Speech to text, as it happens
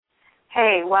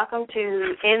Hey, welcome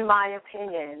to In My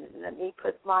Opinion. Let me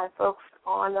put my folks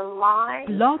on the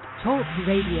line. Blog Talk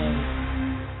Radio.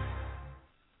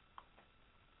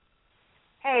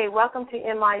 Hey, welcome to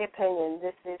In My Opinion.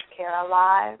 This is Kara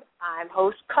Live. I'm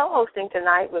co-hosting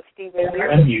tonight with Stephen.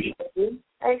 I'm muted.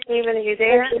 Hey, Stephen, are you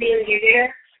there?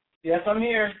 Yes, I'm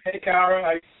here. Hey,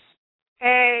 Kara.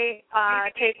 Hey,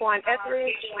 Take One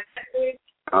Etheridge.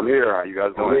 I'm here. How you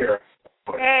guys doing?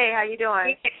 Hey, how you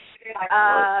doing?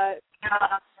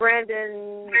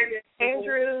 Brandon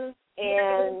Andrews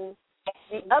and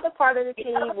the other part of the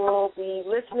team will be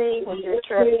listening, which is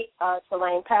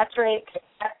Tulane Patrick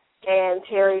and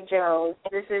Terry Jones.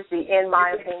 This is the In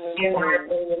My Opinion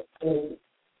team.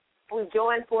 We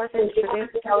joined forces to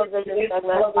produce the television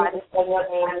segment by the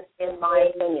segment In My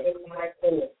Opinion.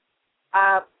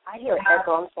 I hear an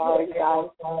echo. I'm sorry, you guys.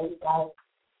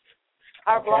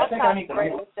 Our broadcast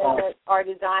segments are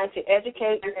designed to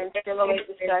educate and stimulate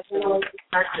discussion.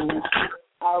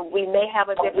 We may have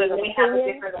a different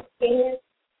opinion,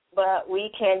 but we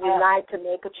can unite to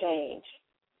make a change.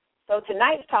 So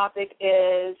tonight's topic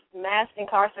is mass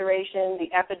incarceration,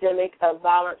 the epidemic of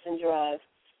violence and drugs.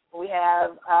 We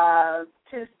have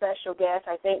two special guests.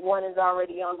 I think one is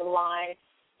already on the line,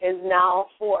 is Nal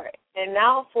Fort. And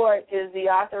Nal Fort is the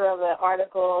author of an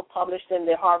article published in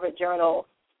the Harvard Journal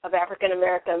of African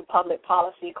American Public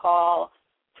Policy called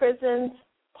Prisons,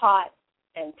 Pot,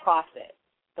 and Profit,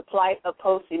 the Plight of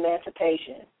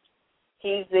Post-Emancipation.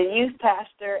 He's the youth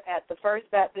pastor at the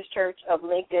First Baptist Church of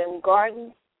Lincoln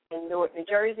Gardens in Newark, New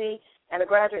Jersey, and a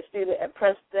graduate student at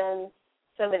Princeton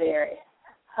Seminary.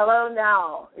 Hello,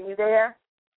 Nal. Are you there?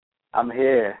 I'm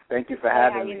here. Thank you for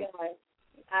having me. How you doing?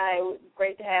 Hi,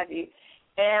 great to have you.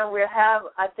 And we'll have,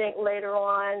 I think later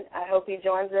on, I hope he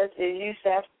joins us, is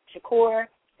Yusef Shakur.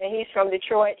 And he's from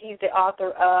Detroit. He's the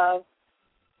author of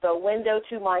The Window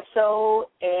to My Soul,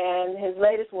 and his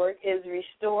latest work is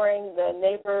Restoring the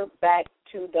Neighbor Back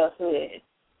to the Hood.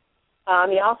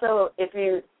 He also, if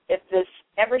this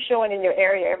ever showing in your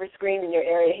area, ever screened in your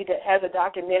area, he has a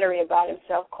documentary about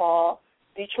himself called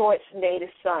Detroit's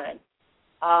Native Son.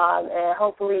 And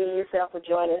hopefully yourself will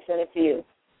join us in a few.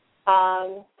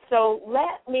 So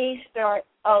let me start.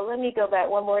 Oh, let me go back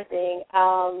one more thing.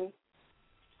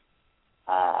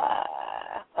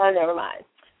 Never mind.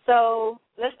 So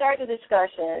let's start the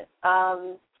discussion.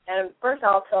 And first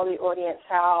I'll tell the audience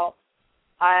how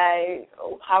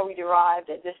we derived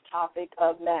at this topic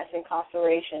of mass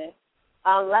incarceration.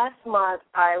 Last month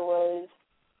I was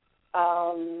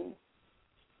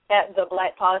at the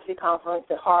Black Policy Conference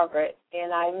at Harvard,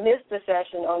 and I missed the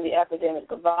session on the epidemic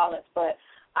of violence, but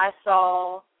I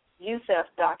saw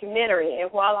Yusef's documentary.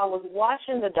 And while I was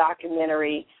watching the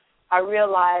documentary, I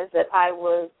realized that I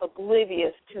was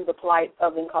oblivious to the plight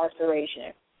of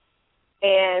incarceration.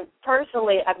 And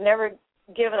personally, I've never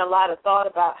given a lot of thought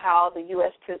about how the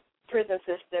U.S. prison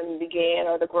system began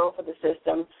or the growth of the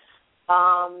system.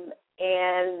 And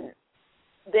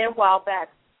then when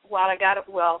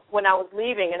I was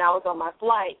leaving and I was on my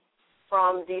flight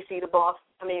from D.C. to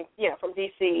Boston, from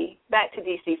D.C. back to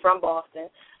D.C. from Boston,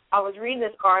 I was reading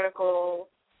this article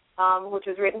which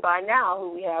was written by Nal,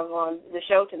 who we have on the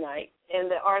show tonight.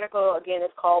 And the article, again,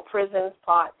 is called Prisons,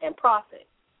 Pot, and Profit,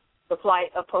 the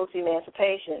Plight of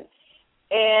Post-Emancipation.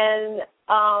 And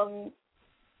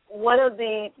one of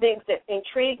the things that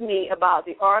intrigued me about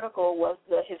the article was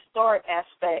the historic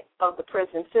aspect of the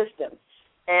prison system.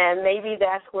 And maybe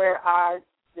that's where our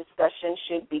discussion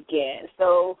should begin.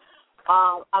 So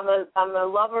I'm a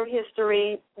lover of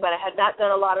history, but I had not done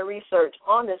a lot of research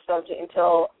on this subject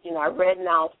until, I read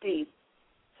Nal's piece.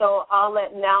 So I'll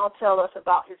let Nal tell us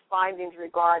about his findings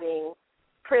regarding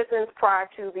prisons prior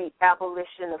to the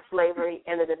abolition of slavery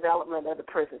and the development of the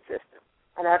prison system.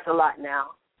 And that's a lot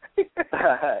now.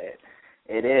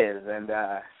 It is, and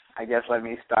I guess let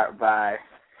me start by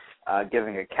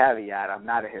giving a caveat. I'm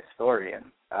not a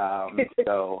historian,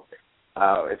 so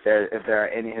if there are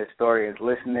any historians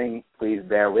listening, please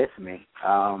bear with me.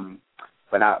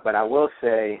 But I will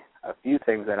say a few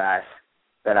things that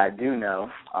I do know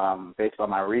based on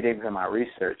my readings and my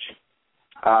research.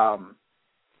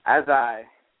 As I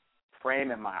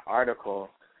frame in my article,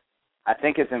 I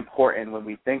think it's important when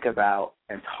we think about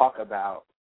and talk about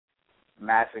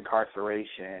mass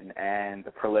incarceration and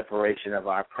the proliferation of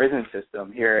our prison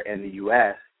system here in the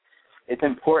U.S., it's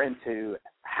important to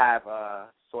have a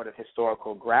sort of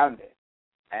historical grounding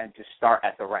and to start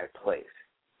at the right place.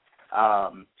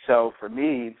 So for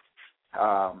me,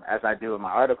 as I do in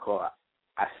my article,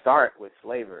 I start with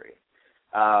slavery.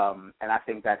 And I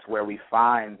think that's where we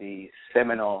find the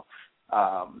seminal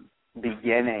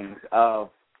beginnings of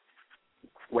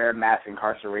where mass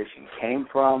incarceration came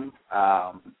from,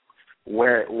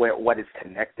 where what it's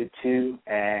connected to,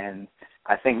 and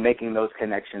I think making those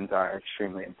connections are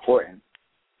extremely important.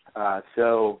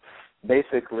 So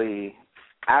basically,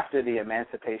 after the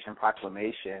Emancipation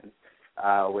Proclamation,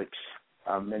 which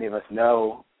many of us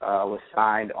know was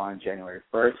signed on January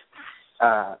 1st,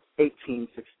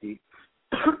 1860.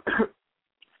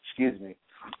 Excuse me.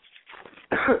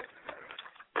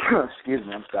 Excuse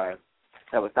me, I'm sorry.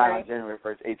 That was signed on January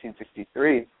 1st,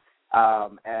 1863,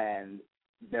 and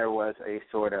there was a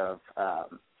sort of,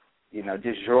 de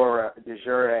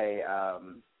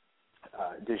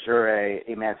jure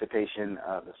emancipation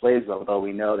of the slaves, although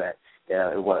we know that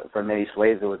for many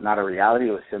slaves it was not a reality,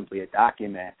 it was simply a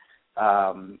document.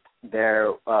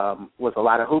 There was a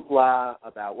lot of hoopla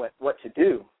about what to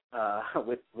do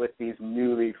with these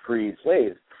newly freed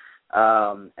slaves.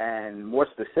 And more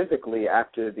specifically,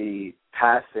 after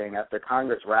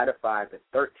Congress ratified the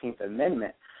 13th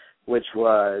Amendment, which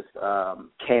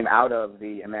came out of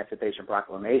the Emancipation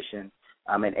Proclamation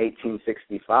in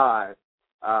 1865,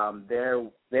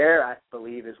 there I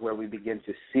believe is where we begin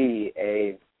to see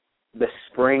the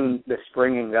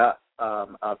springing up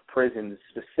of prisons,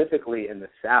 specifically in the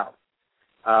South.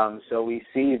 So we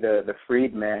see the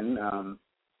freedmen,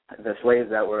 the slaves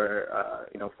that were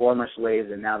former slaves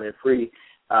and now they're free,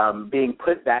 being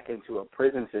put back into a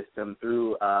prison system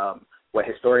through what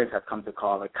historians have come to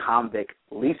call the convict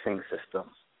leasing system.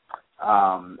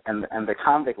 And the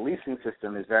convict leasing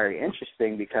system is very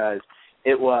interesting because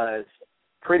it was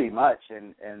pretty much,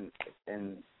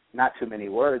 in not too many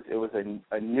words, it was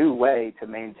a new way to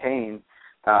maintain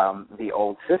the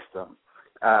old system.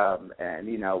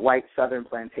 And white Southern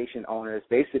plantation owners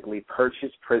basically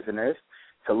purchased prisoners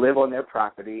to live on their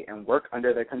property and work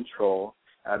under their control,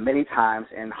 many times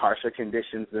in harsher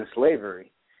conditions than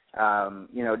slavery.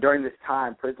 During this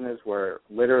time, prisoners were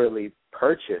literally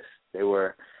purchased. They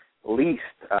were leased,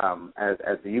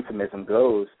 as the euphemism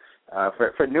goes,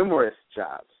 for numerous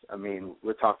jobs. I mean,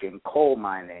 we're talking coal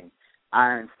mining,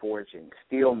 iron forging,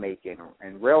 steel making,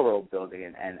 and railroad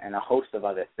building, and a host of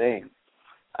other things.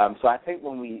 So I think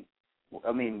you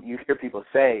hear people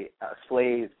say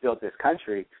slaves built this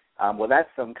country. Well, that's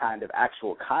some kind of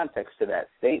actual context to that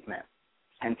statement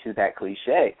and to that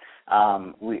cliche.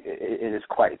 It is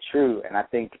quite true, and I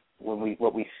think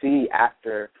what we see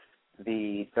after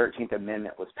the 13th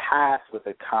Amendment was passed with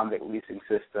a convict leasing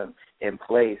system in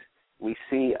place, we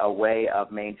see a way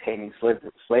of maintaining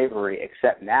slavery,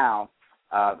 except now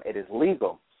it is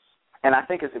legal. And I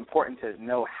think it's important to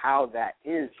know how that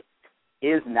is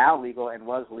now legal and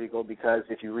was legal, because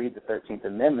if you read the 13th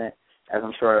Amendment, as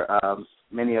I'm sure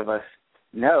many of us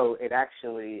know, it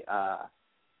actually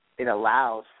it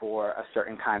allows for a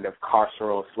certain kind of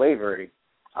carceral slavery.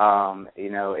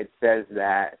 It says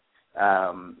that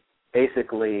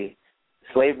basically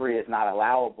slavery is not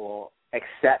allowable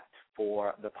except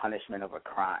for the punishment of a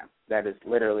crime. That is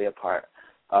literally a part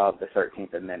of the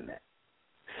 13th Amendment.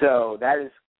 So that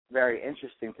is very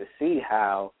interesting to see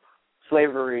how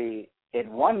slavery,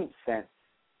 in one sense,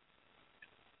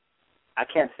 I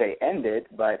can't say ended,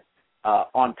 but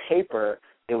on paper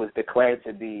it was declared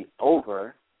to be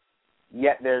over,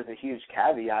 yet there's a huge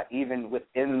caveat even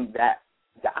within that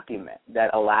document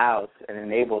that allows and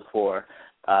enables for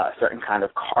a certain kind of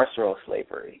carceral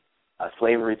slavery,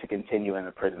 slavery to continue in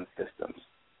the prison systems.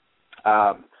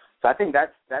 So I think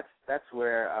that's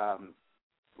where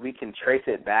we can trace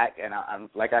it back, and I'm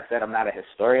like I said, I'm not a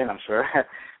historian. I'm sure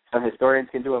some historians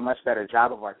can do a much better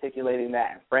job of articulating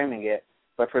that and framing it.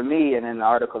 But for me, and in the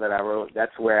article that I wrote,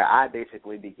 that's where I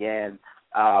basically began,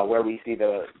 where we see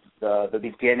the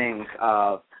beginnings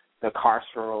of the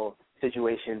carceral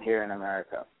situation here in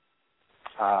America.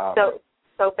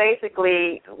 So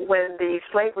basically, when the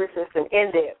slavery system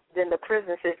ended, then the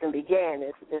prison system began,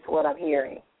 is what I'm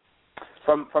hearing.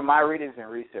 From my readings and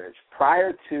research,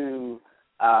 prior to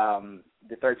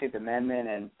the 13th Amendment,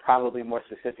 and probably more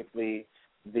specifically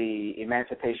the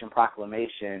Emancipation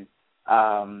Proclamation,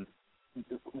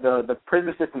 the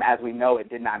prison system as we know it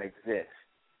did not exist.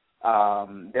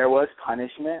 There was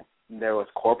punishment, there was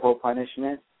corporal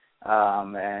punishment,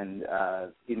 but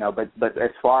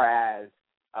as far as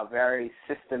a very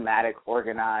systematic,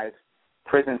 organized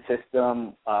prison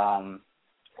system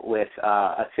with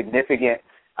a significant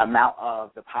amount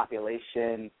of the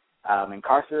population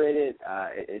incarcerated,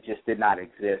 it just did not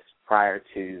exist prior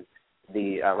to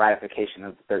the ratification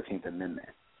of the 13th Amendment.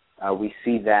 We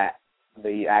see that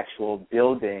the actual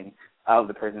building of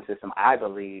the prison system, I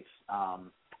believe,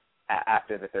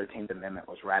 after the 13th Amendment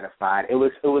was ratified, it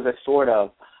was a sort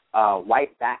of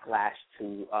white backlash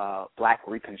to black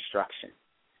Reconstruction.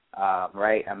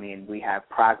 right? I mean, we have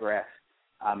progress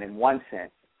in one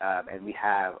sense, and we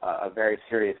have a very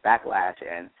serious backlash,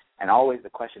 and always the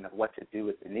question of what to do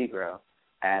with the Negro.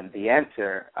 And the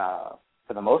answer,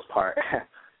 for the most part,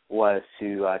 was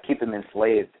to keep them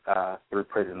enslaved through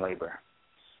prison labor.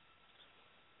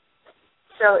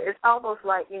 So it's almost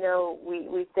like,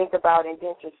 we think about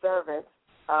indentured servants,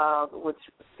 which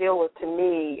still was, to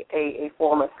me, a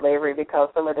form of slavery, because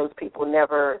some of those people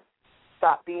never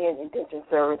stopped being indentured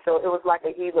servants. So it was like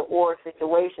an either-or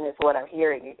situation is what I'm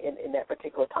hearing in that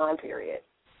particular time period.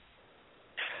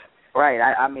 Right.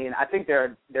 I mean, I think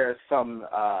there are some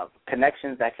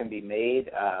connections that can be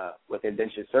made with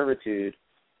indentured servitude.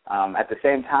 At the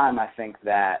same time, I think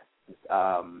that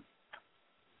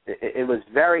it was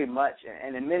very much,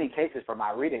 and in many cases from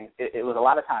my reading, it was a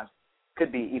lot of times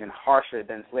could be even harsher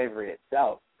than slavery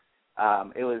itself.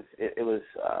 It was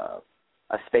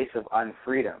a space of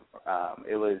unfreedom.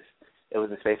 It was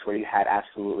a space where you had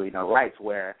absolutely no rights,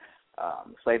 where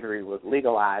slavery was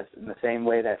legalized in the same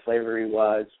way that slavery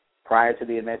was prior to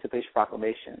the Emancipation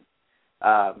Proclamation.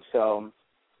 So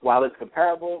while it's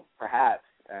comparable, perhaps,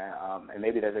 and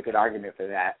maybe there's a good argument for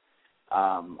that,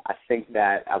 I think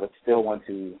that I would still want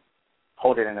to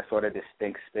hold it in a sort of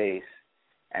distinct space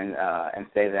and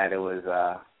say that it was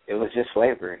just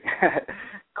slavery,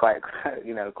 quite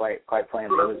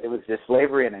plainly. It was just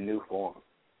slavery in a new form.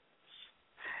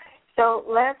 So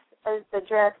let's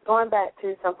address, going back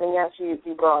to something else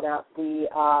you brought up, the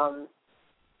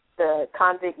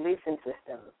convict leasing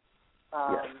system.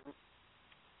 Yes.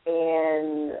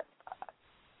 And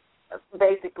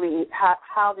basically,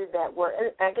 how did that work?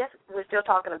 And I guess we're still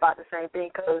talking about the same thing,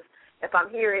 because if I'm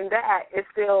hearing that, it's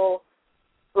still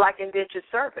like indentured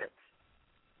servants.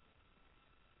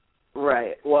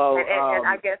 Right. Well, and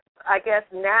I guess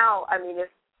now, I mean,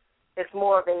 it's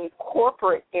more of a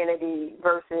corporate entity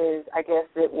versus, I guess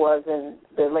it was in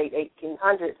the late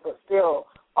 1800s, but still,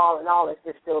 all in all,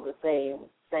 it's still the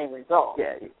same result.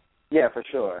 Yeah, for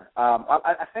sure.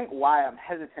 I think why I'm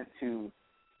hesitant to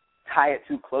tie it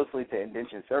too closely to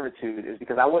indentured servitude is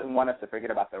because I wouldn't want us to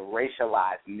forget about the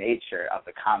racialized nature of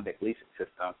the convict leasing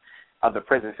system, of the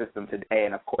prison system today,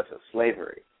 and, of course, of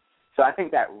slavery. So I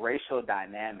think that racial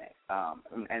dynamic,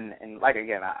 and like,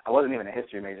 again, I wasn't even a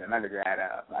history major in undergrad,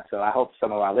 so I hope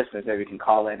some of our listeners maybe can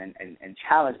call in and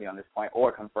challenge me on this point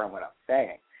or confirm what I'm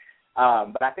saying.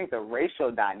 But I think the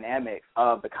racial dynamic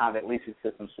of the convict leasing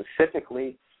system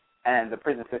specifically and the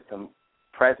prison system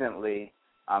presently,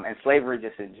 and slavery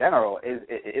just in general,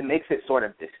 it makes it sort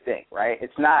of distinct, right?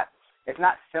 It's not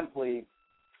simply,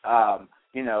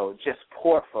 just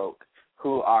poor folk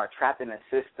who are trapped in a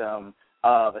system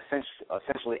of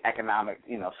essentially economic,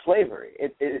 slavery.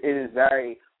 It is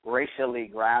very racially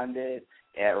grounded,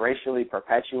 racially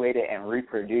perpetuated, and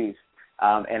reproduced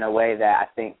in a way that I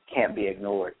think can't be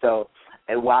ignored. So,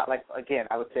 while, again,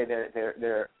 I would say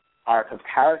there are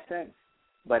comparisons,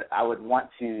 but I would want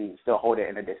to still hold it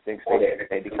in a distinct space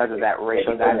because of that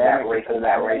racial dynamic, because of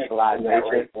that racialized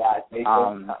nature.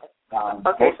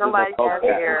 Okay, somebody has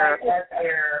their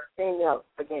thing up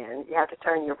again. You have to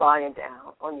turn your volume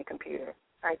down on your computer.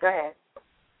 All right, go ahead.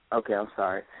 Okay, I'm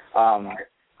sorry.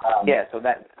 So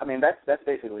that's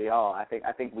basically all. I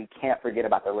think we can't forget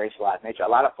about the racialized nature. A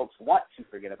lot of folks want to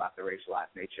forget about the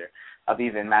racialized nature of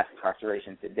even mass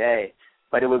incarceration today,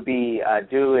 but it would be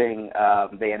doing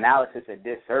the analysis a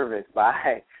disservice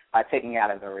by taking it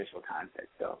out of the racial context.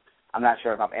 So I'm not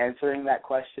sure if I'm answering that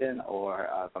question or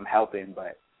if I'm helping,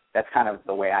 but that's kind of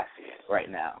the way I see it right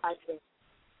now. I see.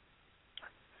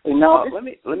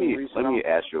 Let me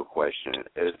ask you a question.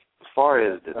 As far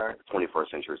as the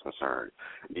 21st century is concerned,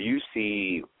 do you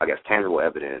see, I guess, tangible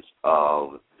evidence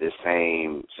of this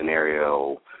same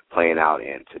scenario playing out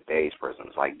in today's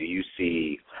prisons? Like, do you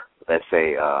see, let's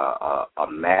say,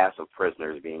 a mass of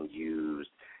prisoners being used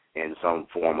in some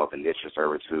form of indentured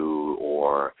servitude,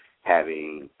 or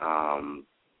having,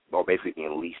 or basically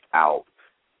being leased out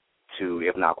to,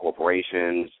 if not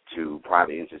corporations, to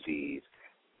private entities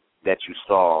that you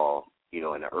saw, in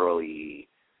the early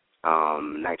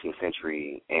 19th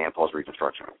century and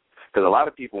post-Reconstruction? Because a lot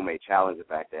of people may challenge the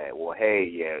fact that, well,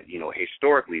 hey,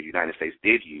 historically the United States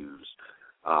did use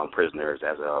prisoners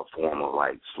as a form of,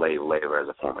 slave labor, as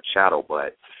a form of chattel,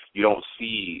 but you don't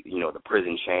see, the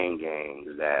prison chain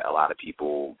gangs that a lot of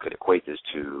people could equate this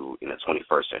to in the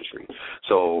 21st century.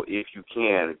 So if you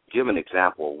can, give an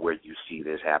example where you see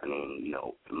this happening,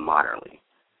 modernly.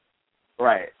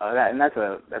 Right, and that's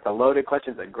a loaded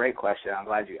question. It's a great question. I'm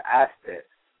glad you asked it.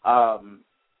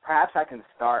 Perhaps I can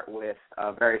start with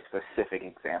a very specific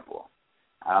example,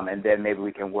 and then maybe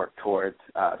we can work towards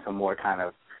some more kind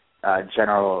of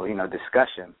general,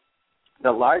 discussion.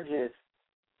 the largest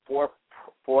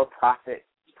for-profit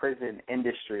prison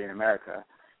industry in America,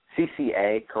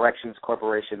 CCA, Corrections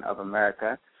Corporation of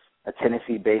America, a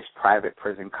Tennessee-based private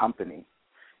prison company,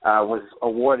 was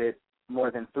awarded more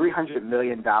than $300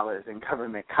 million in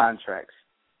government contracts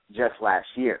just last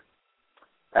year.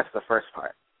 That's the first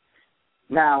part.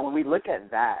 Now, when we look at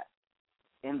that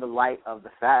in the light of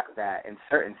the fact that in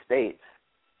certain states,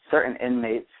 certain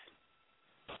inmates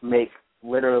make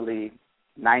literally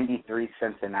 93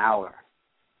 cents an hour,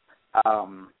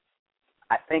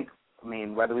 I think,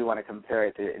 whether we want to compare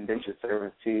it to indentured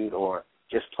servitude or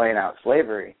just plain out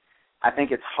slavery, I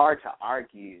think it's hard to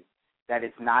argue that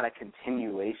it's not a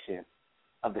continuation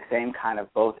of the same kind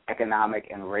of both economic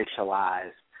and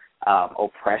racialized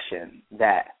oppression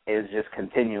that is just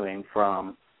continuing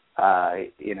from the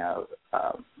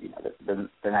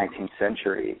 19th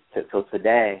century till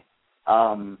today.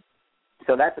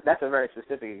 So that's a very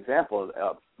specific example.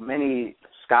 Many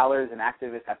scholars and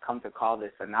activists have come to call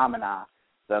this phenomena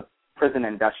the prison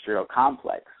industrial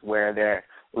complex, where they're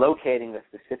locating a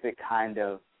specific kind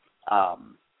of a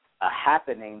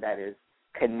happening that is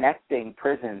connecting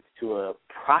prisons to a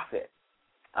profit,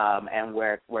 and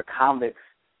where convicts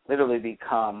literally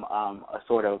become a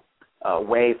sort of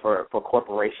way for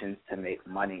corporations to make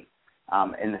money,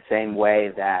 in the same way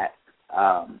that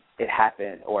it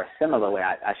happened, or a similar way,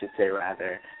 I should say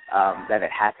rather, that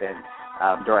it happened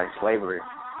during slavery.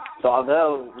 So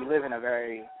although we live in a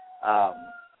very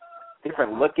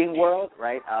different looking world,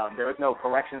 right? There was no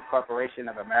Corrections Corporation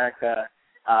of America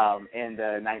in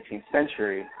the 19th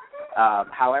century.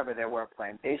 However, there were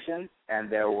plantations, and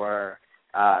there was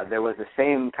the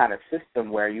same kind of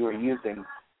system where you were using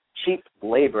cheap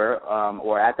labor,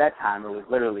 or at that time it was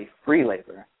literally free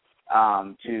labor,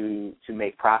 to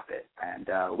make profit. And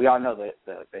we all know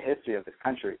the history of this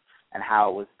country and how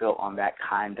it was built on that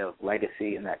kind of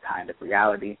legacy and that kind of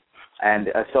reality. And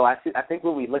so I think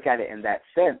when we look at it in that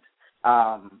sense,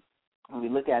 when we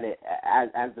look at it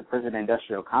as the prison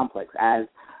industrial complex, as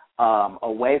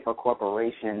a way for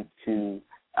corporations to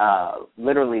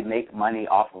literally make money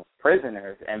off of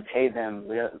prisoners and pay them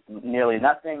nearly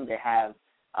nothing. They have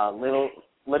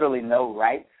literally no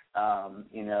rights. Then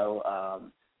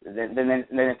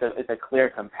it's a clear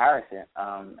comparison.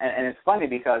 And it's funny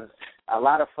because a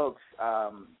lot of folks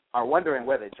are wondering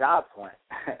where the jobs went.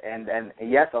 and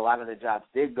yes, a lot of the jobs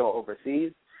did go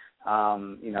overseas,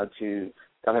 to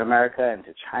Southern America and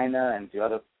to China and to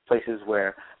other places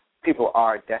where people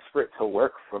are desperate to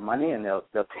work for money and they'll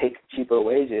take cheaper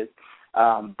wages.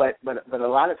 But a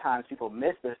lot of times people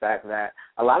miss the fact that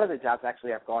a lot of the jobs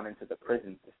actually have gone into the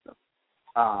prison system.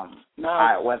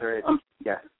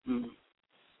 Yes. Mm-hmm.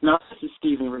 Now, this is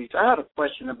Stephen Reese. I had a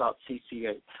question about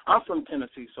CCA. I'm from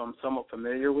Tennessee, so I'm somewhat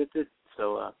familiar with it.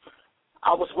 So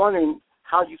I was wondering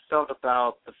how you felt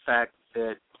about the fact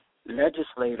that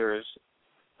legislators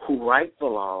who write the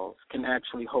laws can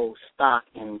actually hold stock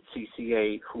in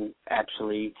CCA, who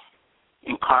actually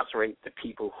incarcerate the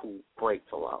people who break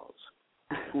the laws.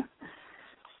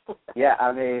 Yeah,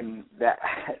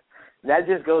 that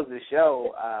just goes to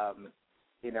show,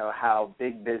 how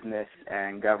big business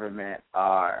and government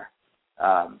are.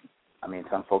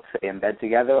 Some folks say in bed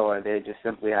together, or they just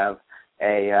simply have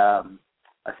a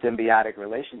symbiotic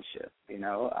relationship.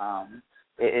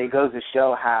 It goes to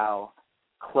show how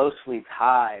closely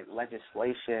tied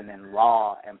legislation and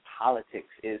law and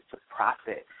politics is to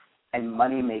profit and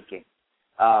money making.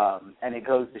 And it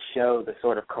goes to show the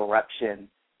sort of corruption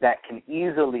that can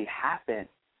easily happen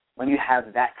when you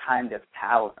have that kind of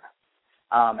power.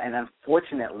 And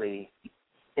unfortunately,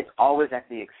 it's always at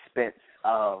the expense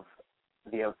of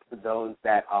those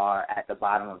that are at the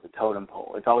bottom of the totem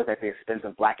pole. It's always at the expense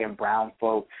of black and brown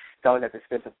folk. It's always at the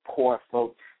expense of poor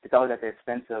folk. It's always at the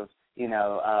expense of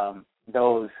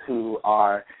those who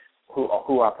are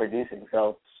producing.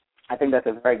 So I think that's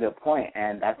a very good point,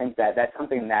 and I think that that's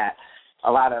something that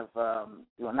a lot of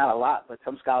not a lot, but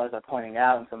some scholars are pointing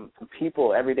out, and some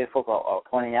people, everyday folk, are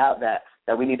pointing out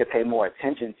that we need to pay more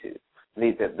attention to.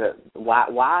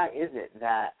 Why is it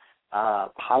that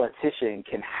politician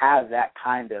can have that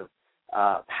kind of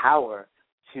power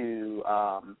to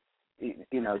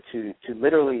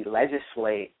literally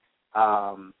legislate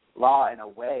law in a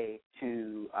way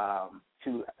to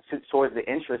towards the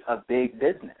interest of big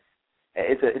business?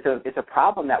 It's a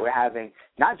problem that we're having,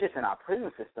 not just in our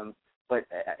prison system, but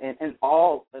in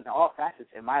all facets,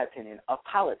 in my opinion, of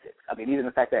politics. Even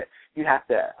the fact that you have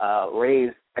to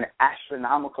raise an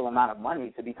astronomical amount of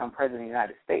money to become president of the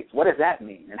United States. What does that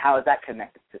mean, and how is that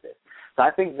connected to this? So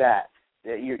I think that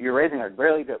you're raising a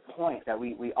really good point that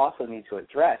we also need to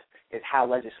address, is how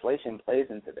legislation plays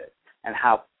into this. and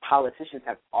how politicians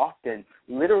have often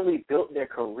literally built their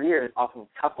careers off of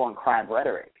tough-on-crime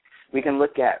rhetoric. We can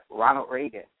look at Ronald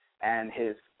Reagan and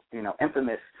his,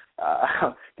 infamous,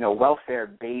 welfare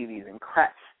babies and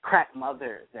crack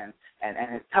mothers and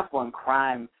his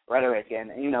tough-on-crime rhetoric,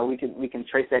 and we can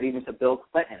trace that even to Bill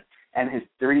Clinton and his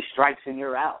 3 strikes and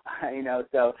you're out.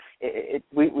 So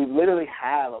we literally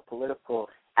have a political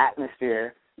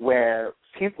atmosphere where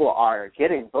people are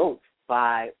getting votes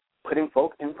by putting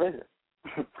folk in prison.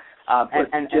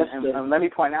 And let me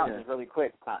point out just really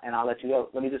quick, and I'll let you go.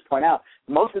 Let me just point out,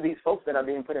 most of these folks that are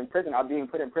being put in prison are being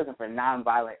put in prison for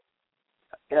nonviolent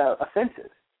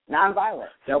offenses. Nonviolent.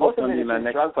 That was going to be my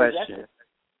next question.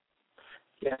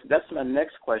 Yes, that's my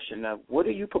next question. Now, what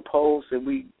do you propose that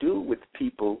we do with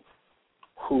people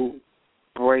who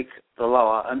break the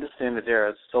law? I understand that there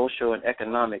are social and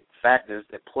economic factors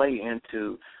that play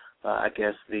into,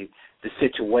 the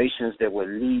situations that would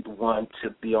lead one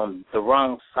to be on the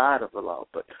wrong side of the law.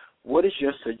 But what is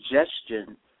your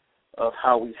suggestion of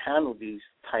how we handle these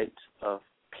types of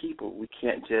people? We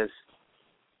can't just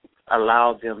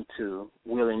allow them to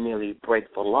willy-nilly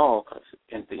break the law, because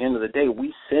at the end of the day,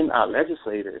 we send our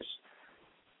legislators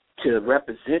to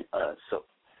represent us,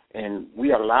 and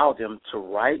we allow them to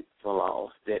write the laws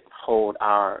that hold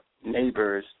our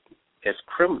neighbors as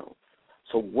criminals.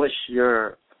 So what's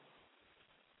your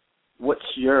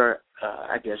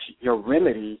your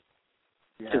remedy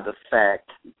to the fact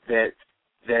that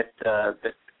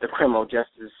the criminal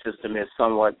justice system is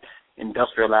somewhat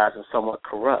industrialized and somewhat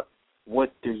corrupt?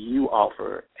 What do you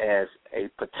offer as a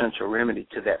potential remedy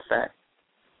to that fact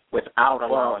without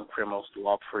allowing criminals to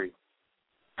walk free?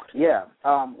 Yeah.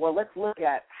 Well, let's look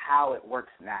at how it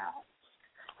works now.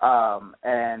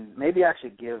 And maybe I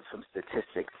should give some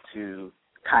statistics to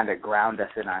kind of ground us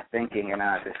in our thinking and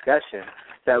our discussion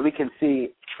so that we can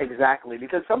see exactly,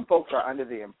 because some folks are under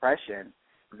the impression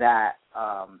that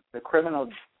the criminal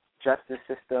justice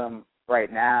system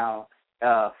right now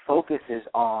focuses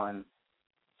on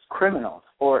criminals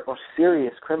or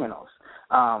serious criminals.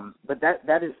 But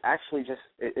that is actually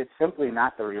it's simply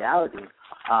not the reality.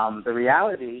 The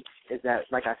reality is that,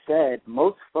 like I said,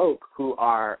 most folk who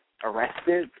are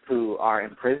arrested, who are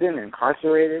in prison,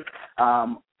 incarcerated,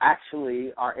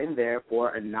 actually are in there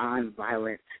for a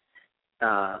nonviolent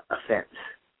offense,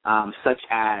 such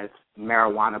as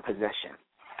marijuana possession.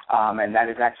 And that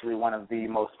is actually one of the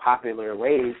most popular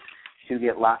ways to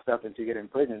get locked up and to get in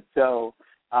prison. So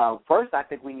first, I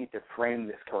think we need to frame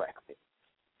this correctly,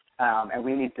 and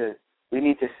we need to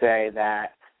say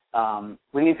that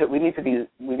we need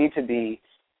to be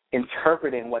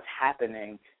interpreting what's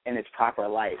happening in its proper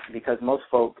light, because most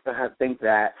folks think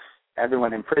that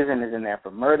everyone in prison is in there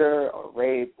for murder or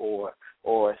rape or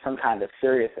some kind of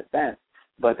serious offense,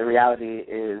 but the reality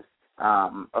is,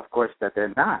 of course, that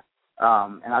they're not.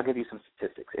 And I'll give you some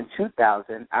statistics. In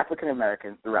 2000, African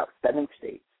Americans throughout 7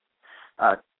 states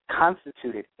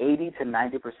constituted 80 to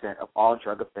 90% of all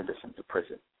drug offenders into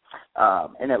prison.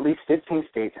 In at least 15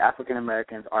 states, African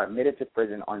Americans are admitted to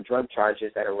prison on drug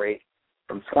charges at a rate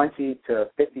from 20 to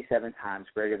 57 times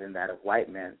greater than that of white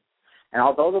men. And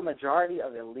although the majority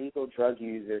of illegal drug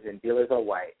users and dealers are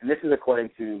white, and this is according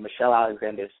to Michelle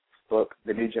Alexander's book,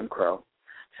 The New Jim Crow,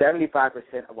 75%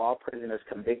 of all prisoners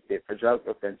convicted for drug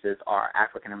offenses are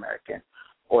African American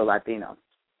or Latino.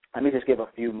 Let me just give a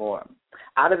few more.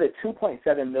 Out of the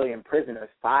 2.7 million prisoners,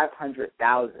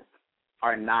 500,000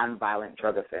 are nonviolent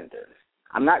drug offenders.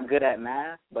 I'm not good at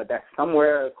math, but that's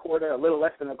somewhere a quarter, a little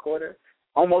less than a quarter,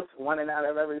 almost 1 out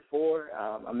of every 4.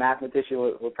 A mathematician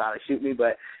will probably shoot me,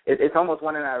 but it's almost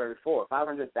 1 out of every 4.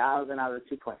 500,000 out of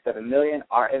the 2.7 million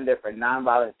are in there for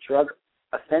nonviolent drug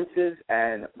offenses,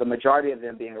 and the majority of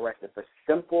them being arrested for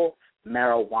simple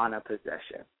marijuana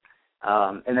possession.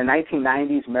 In the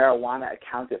 1990s, marijuana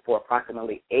accounted for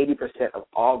approximately 80% of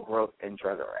all growth in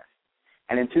drug arrests.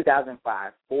 And in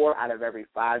 2005, 4 out of every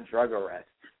 5 drug arrests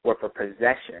were for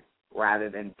possession rather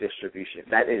than distribution.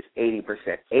 That is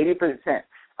 80%. 80%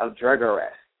 of drug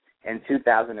arrests in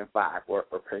 2005 were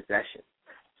for possession.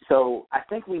 So I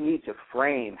think we need to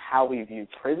frame how we view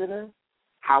prisoners,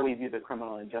 how we view the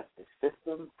criminal justice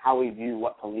system, how we view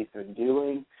what police are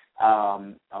doing.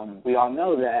 We all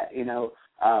know that,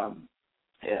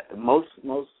 most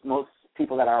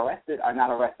people that are arrested are not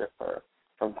arrested for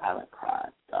violent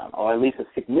crimes, or at least a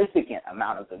significant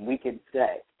amount of them. We can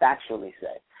factually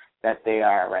say, that they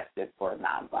are arrested for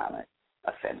nonviolent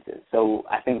offenses. So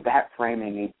I think that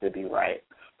framing needs to be right,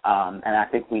 and I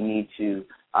think we need to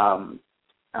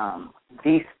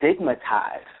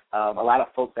destigmatize a lot of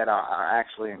folks that are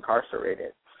actually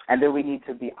incarcerated, and then we need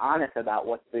to be honest about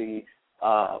what the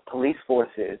police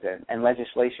forces and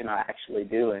legislation are actually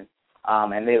doing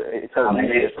And it's so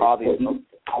easy to call these.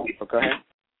 Go ahead.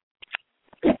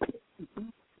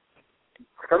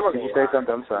 Did you say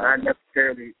something? I'm sorry. Not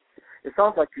necessarily. It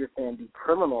sounds like you're saying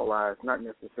decriminalize, not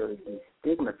necessarily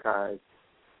destigmatize,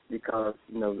 because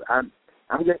I'm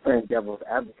just playing devil's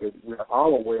advocate. We're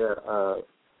all aware of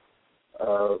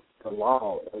the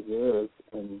law as is,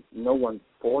 and no one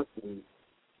forces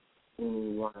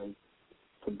anyone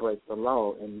to break the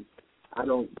law. And I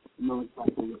don't know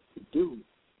exactly what to do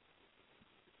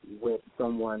with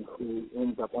someone who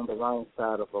ends up on the wrong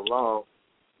side of the law.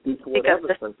 Because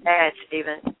this is bad,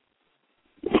 Stephen.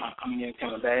 I mean, it's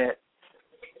kind of bad.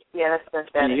 Yeah, that's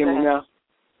bad. Can you hear me now?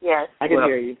 Yes. I can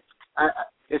hear you.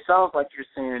 It sounds like you're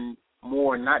saying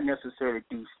more not necessarily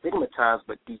destigmatize,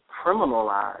 but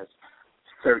decriminalize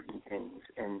certain things.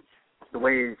 And the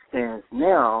way it stands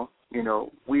now,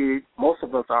 most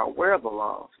of us are aware of the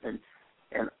laws. And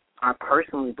I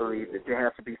personally believe that there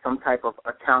has to be some type of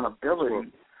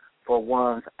accountability for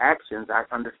one's actions. I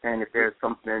understand if there's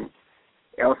something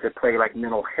else at play, like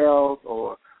mental health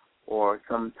or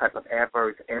some type of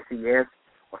adverse SES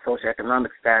or socioeconomic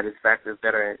status factors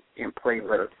that are in play,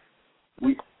 but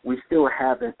we still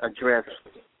haven't addressed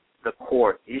the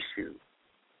core issue.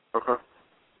 Okay.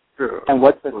 Sure. And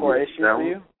what's the core issue for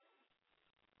you?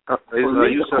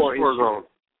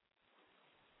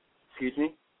 Excuse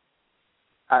me?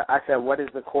 I said, what is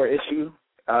the core issue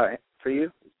for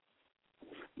you?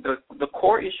 The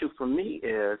core issue for me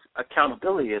is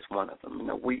accountability is one of them.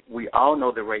 We all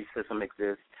know that racism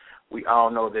exists. We all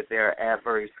know that there are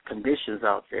adverse conditions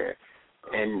out there.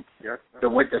 And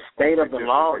what the state of the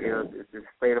law is the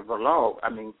state of the law. I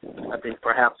mean, I think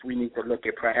perhaps we need to look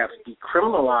at perhaps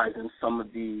decriminalizing some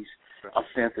of these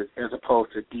offenses as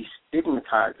opposed to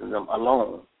destigmatizing them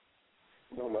alone.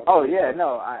 Oh yeah,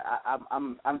 no,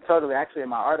 I'm totally, actually in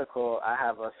my article I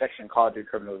have a section called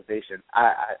decriminalization.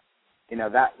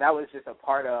 That was just a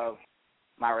part of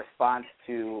my response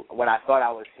to what I thought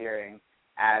I was hearing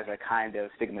as a kind of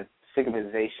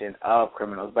stigmatization of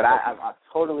criminals. But I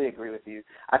totally agree with you.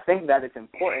 I think that it's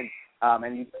important,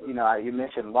 and you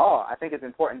mentioned law. I think it's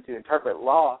important to interpret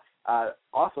law.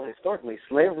 Also, historically,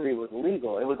 slavery was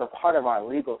legal. It was a part of our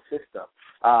legal system.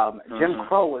 Jim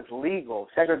Crow was legal.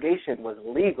 Segregation was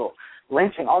legal.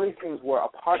 Lynching, all these things were a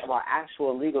part of our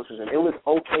actual legal system. It was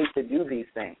okay to do these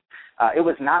things. It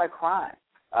was not a crime.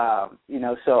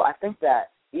 So I think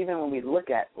that even when we look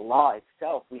at law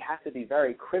itself, we have to be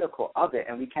very critical of it,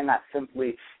 and we cannot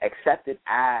simply accept it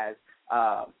as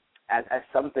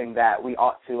something that we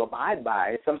ought to abide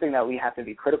by. It's something that we have to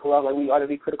be critical of, like we ought to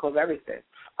be critical of everything.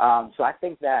 So I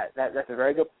think that's a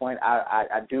very good point.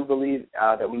 I do believe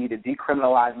that we need to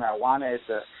decriminalize marijuana.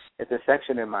 It's a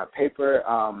section in my paper,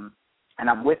 and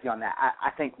I'm with you on that.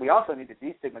 I think we also need to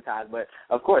destigmatize, but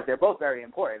of course they're both very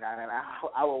important. I mean,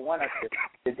 I would want us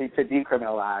to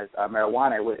decriminalize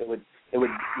marijuana. It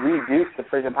would reduce the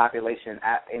prison population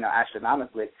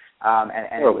astronomically.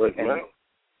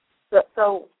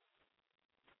 So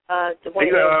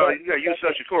you got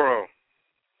Yusef Shakur on.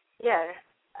 Yeah,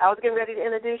 I was getting ready to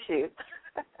introduce you.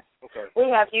 Okay. We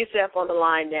have Yusef on the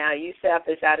line now. Yusef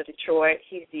is out of Detroit.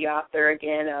 He's the author,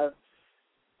 again, of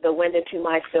The Wind Into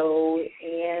My Soul,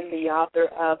 and the author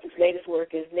of his latest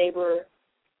work is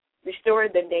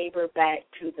Restoring the Neighbor Back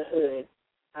to the Hood.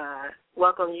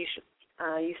 Welcome, Yusef.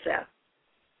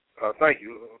 Thank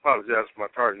you. I apologize for my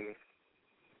tardiness.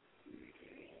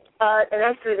 And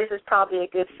actually, this is probably a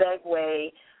good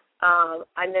segue.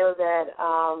 I know that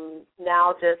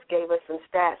Nal just gave us some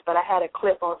stats, but I had a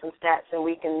clip on some stats, and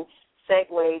we can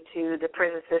segue to the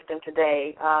prison system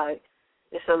today.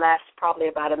 This will last probably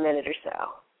about a minute or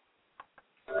so.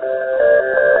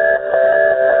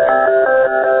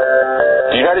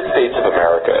 The United States of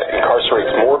America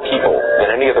incarcerates more people than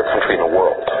any other country in the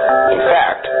world. In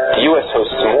fact, the U.S.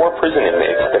 hosts more prison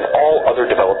inmates than all other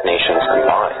developed nations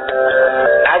combined.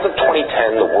 As of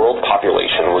 2010, the world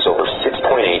population was over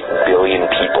 6.8 billion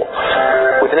people,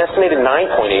 with an estimated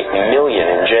 9.8 million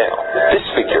in jail. This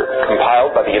figure,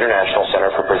 compiled by the International Center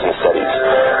for Prison Studies,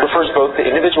 refers both to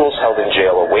individuals held in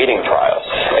jail awaiting trials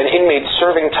and inmates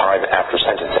serving time after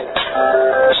sentencing.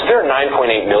 So there are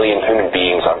 9.8 million human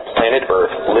beings on planet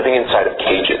Earth living inside of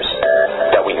cages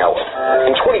that we know of.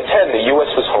 In 2010, the U.S.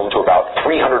 was home to about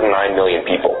 309 million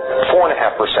people,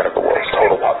 4.5% of the world's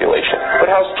total population, but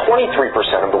housed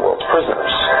 23% of the world's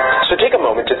prisoners. So take a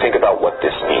moment to think about what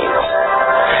this means.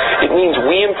 It means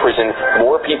we imprison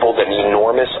more people than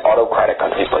enormous autocratic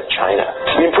countries like China.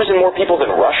 We imprison more people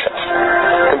than Russia.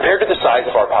 Compared to the size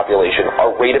of our population,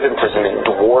 our rate of imprisonment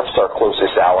dwarfs our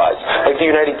closest allies, like the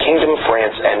United Kingdom,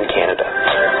 France, and Canada.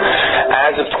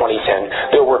 As of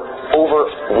 2010, there were over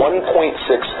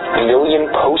 1.6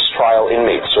 million post-trial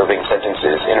inmates serving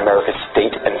sentences in America's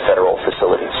state and federal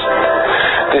facilities.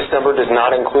 This number does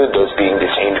not include those being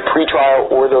detained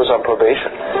pre-trial or those on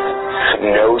probation.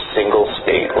 No single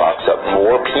state locks up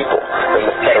more people than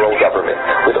the federal government,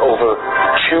 with over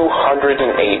 208,000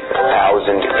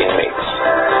 inmates.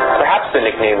 Perhaps the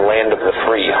nickname Land of the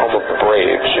Free, Home of the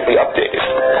Brave should be updated.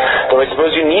 Though I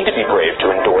suppose you need to be brave to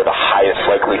endure the highest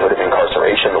likelihood of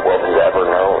incarceration the world has ever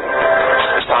known.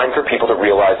 It's time for people to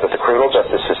realize that the criminal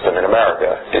justice system in America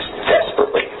is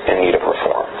desperately in need of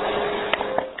reform.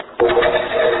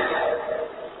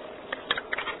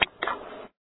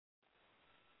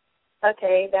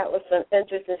 Okay, that was some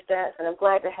interesting stats, and I'm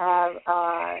glad to have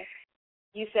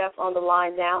Yusef on the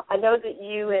line now. I know that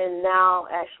you and Now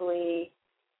actually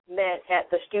met at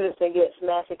the Students Against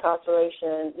Mass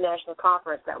Incarceration National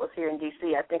Conference that was here in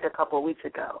D.C., I think a couple of weeks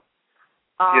ago.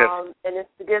 Yes. And it's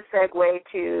a good segue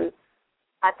to,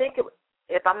 I think,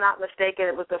 if I'm not mistaken,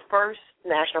 it was the first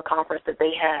national conference that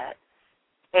they had.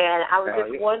 And I was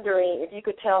just wondering if you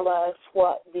could tell us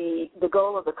what the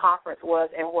goal of the conference was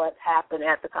and what happened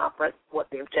at the conference, what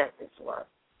the objectives were.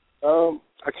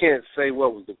 I can't say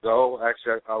what was the goal.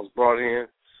 Actually, I was brought in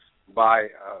by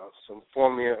some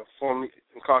formerly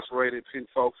incarcerated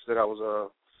folks that I was a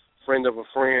friend of a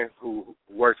friend who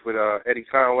worked with Eddie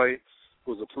Conway,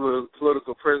 who was a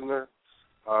political prisoner.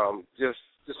 Just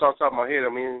off the top of my head, I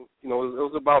mean, it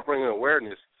was about bringing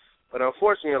awareness. But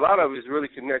unfortunately, a lot of it is really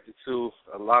connected to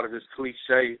a lot of this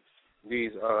cliche,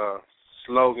 these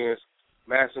slogans,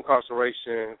 mass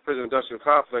incarceration, prison industrial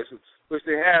complexes, which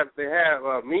they have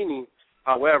meaning.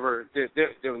 However,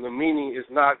 the meaning is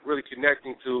not really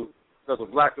connecting to the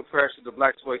black oppression, the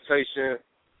black exploitation.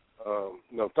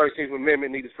 13th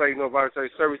Amendment need to say no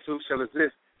voluntary servitude shall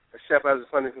exist except as a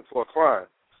punishment for a crime.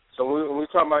 So when we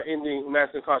talk about ending mass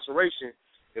incarceration,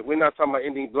 if we're not talking about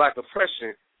ending black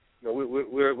oppression,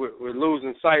 we're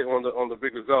losing sight on the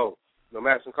bigger goal.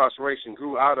 Mass incarceration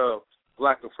grew out of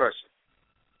black oppression.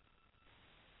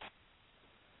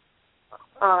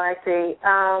 Oh, I see.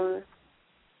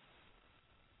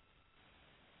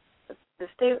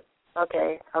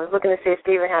 Okay, I was looking to see if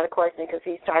Stephen had a question because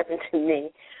he's typing to me.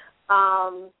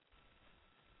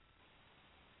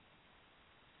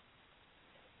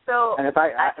 And if I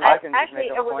can just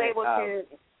make a point,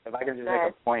 if I can just make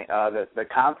a point, the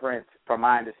conference, from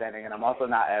my understanding, and I'm also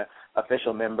not an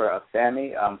official member of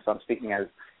SAMI, so I'm speaking as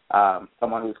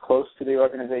someone who's close to the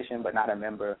organization but not a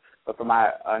member. But from my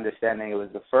understanding, it was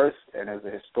the first, and it was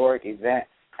a historic event,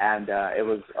 and it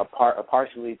was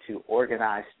partially to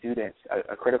organize students,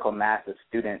 a critical mass of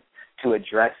students, to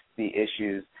address the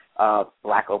issues of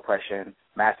black oppression,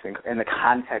 in the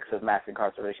context of mass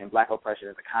incarceration, black oppression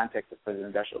in the context of prison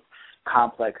industrial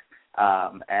complex,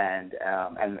 and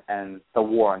the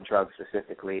war on drugs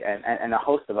specifically, and a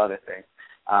host of other things.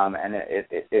 And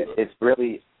it's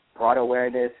really brought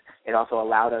awareness. It also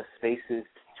allowed us spaces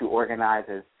to organize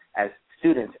as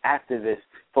students, activists,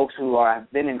 folks who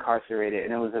have been incarcerated,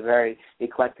 and it was a very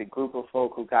eclectic group of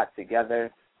folk who got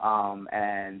together,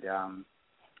 and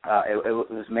it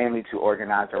was mainly to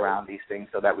organize around these things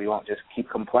so that we won't just keep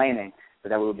complaining, but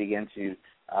that we'll begin to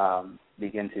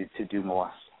do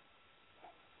more.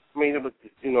 I mean, to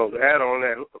add on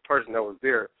that, the person that was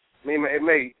there, I mean, it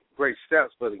made great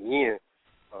steps, but again,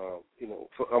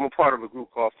 I'm a part of a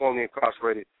group called Formerly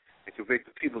Incarcerated and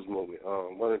Convicted People's Movement.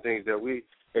 One of the things that we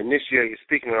initiate is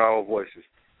speaking in our own voices.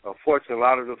 Unfortunately, a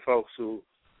lot of the folks who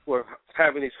are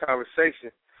having these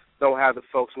conversations don't have the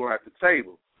folks who are at the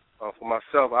table. For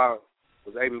myself, I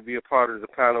was able to be a part of the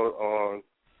panel on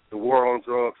the war on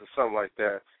drugs or something like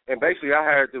that. And basically,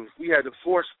 we had to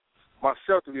force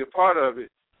myself to be a part of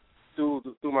it through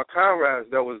my comrades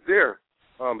that was there,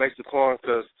 based upon,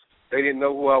 because they didn't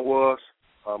know who I was.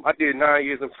 I did 9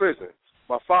 years in prison.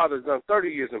 My father's done 30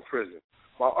 years in prison.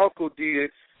 My uncle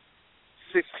did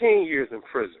 16 years in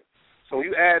prison. So when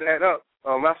you add that up,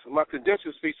 my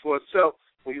credential speaks for itself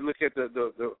when you look at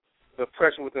the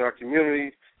oppression within our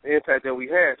community, the impact that we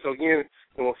had. So again,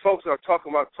 when folks are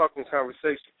talking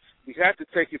conversation, we have to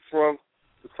take it from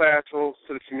the classrooms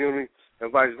to the community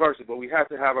and vice versa, but we have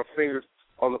to have our fingers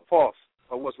on the pulse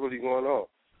of what's really going on.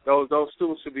 Those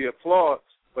students should be applauded,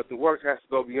 but the work has to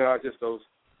go beyond just those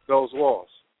walls.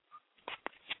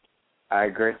 I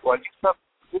agree. Well,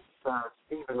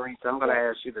 Stephen Reese, I'm going to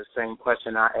ask you the same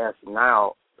question I asked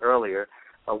Now earlier.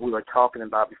 We were talking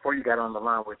about, before you got on the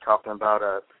line, we were talking about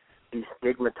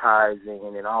destigmatizing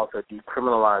and then also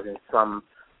decriminalizing some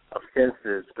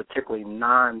offenses, particularly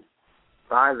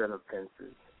non-violent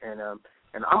offenses. And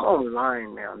and I'm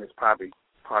online now, and it's probably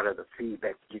part of the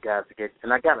feedback that you guys get.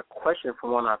 And I got a question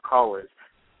from one of our callers,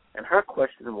 and her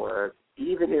question was,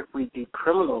 even if we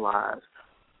decriminalize,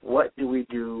 what do we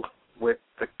do with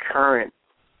the current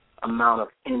amount of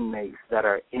inmates that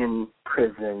are in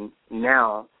prison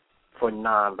now for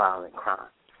nonviolent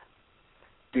crimes?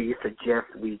 Do you suggest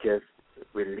we just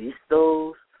release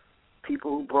those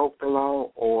people who broke the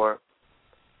law, or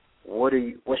what's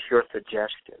your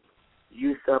suggestion?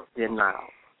 Use of denial.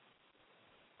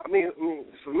 I mean,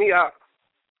 for me, I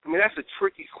mean that's a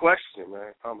tricky question,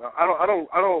 man. I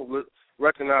don't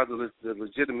recognize the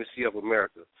legitimacy of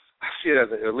America. I see it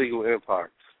as an illegal empire.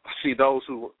 I see those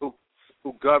who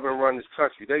govern, run this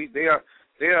country. They are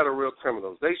the real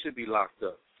criminals. They should be locked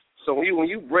up. So when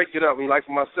you break it up, I mean, like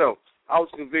for myself, I was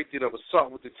convicted of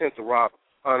assault with intent to rob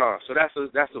unarmed. So that's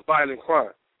a violent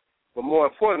crime. But more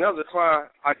important, that was a crime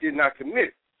I did not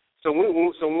commit. So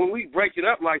when we break it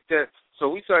up like that, so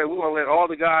we say we want to let all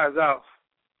the guys out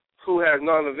who has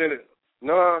non-assault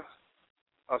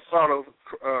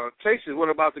cases. What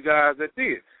about the guys that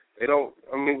did? They don't.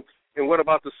 I mean, and what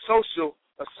about the social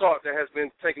assault that has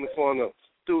been taken upon them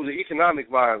through the economic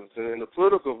violence and the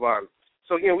political violence?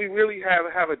 So again, we really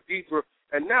have a deeper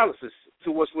analysis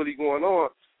to what's really going on,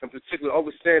 in particular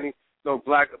understanding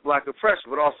black oppression,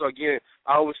 but also again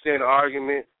I understand the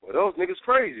argument, well, those niggas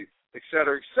crazy, et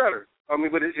cetera, et cetera. I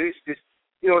mean, but it's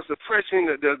oppression,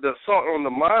 the assault on the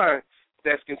mind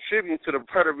that's contributing to the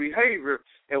predator behavior,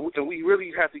 and we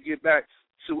really have to get back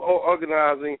to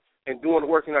organizing and doing the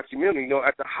work in our community.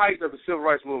 At the height of the civil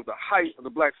rights movement, the height of the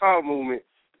Black Power movement,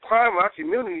 the crime in our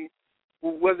community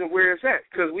wasn't where it's at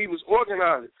because we was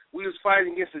organizing. We was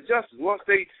fighting against injustice. Once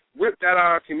they ripped out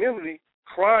our community,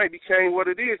 crime became what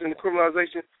it is in the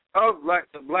criminalization of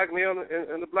the black male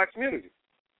and the black community.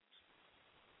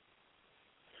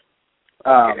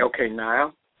 Okay,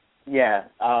 Niall. Yeah.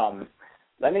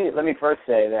 Let me first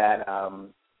say that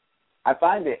I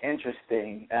find it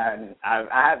interesting, and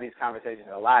I have these conversations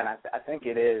a lot, and I think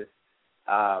it is,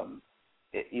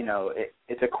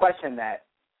 it's a question that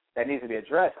needs to be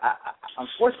addressed.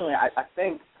 Unfortunately, I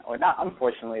think, or not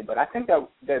unfortunately, but I think that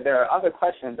there are other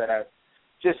questions that are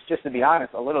just to be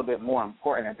honest, a little bit more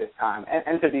important at this time.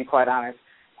 And to be quite honest,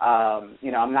 I'm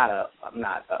not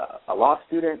a law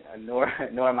student, nor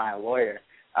am I a lawyer,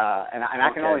 and I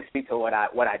can only speak to what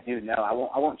I do know. I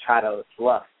won't try to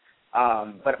bluff.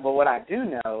 But what I do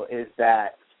know is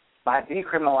that by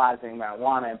decriminalizing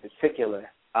marijuana in particular,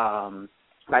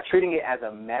 by treating it as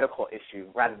a medical issue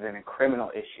rather than a criminal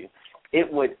issue,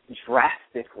 it would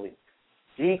drastically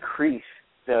decrease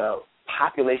the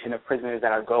population of prisoners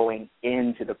that are going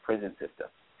into the prison system.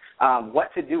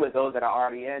 What to do with those that are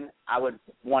already in, I would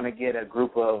want to get a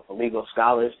group of legal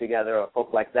scholars together or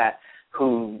folk like that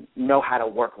who know how to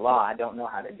work law. I don't know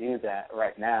how to do that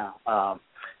right now.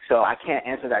 So I can't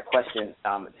answer that question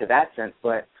to that sense,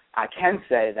 but I can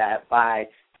say that by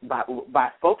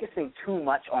focusing too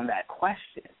much on that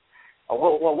question,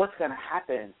 well, what's going to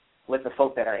happen with the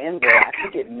folk that are in there? I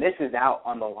think it misses out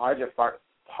on the larger fact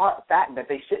that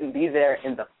they shouldn't be there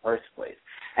in the first place.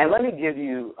 And let me give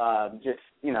you I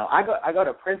go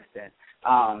to Princeton.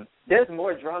 There's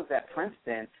more drugs at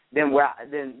Princeton than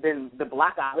the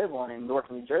block I live on in North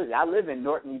New Jersey. I live in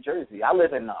North New Jersey. I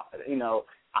live in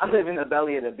the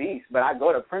belly of the beast, but I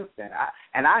go to Princeton,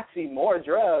 and I see more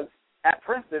drugs at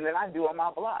Princeton than I do on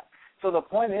my block. So the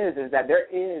point is that there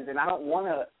is, and I don't want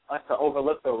us to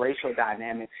overlook the racial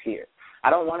dynamics here. I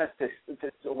don't want us to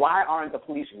why aren't the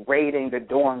police raiding the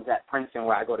dorms at Princeton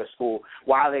where I go to school?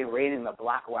 Why are they raiding the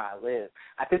block where I live?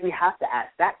 I think we have to ask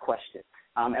that question.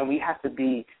 And we have to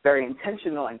be very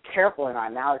intentional and careful in our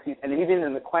analyses and even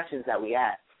in the questions that we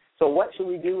ask. So what should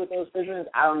we do with those prisoners?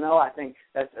 I don't know. I think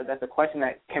that's a question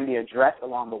that can be addressed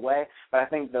along the way. But I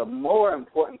think the more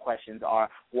important questions are,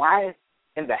 why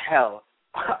in the hell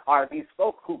are these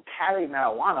folk who carry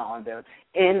marijuana on them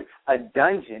in a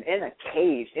dungeon, in a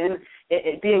cage, in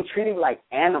being treated like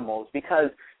animals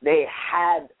because they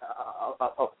had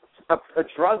a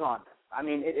drug on them? I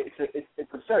mean, it's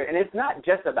absurd. And it's not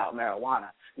just about marijuana,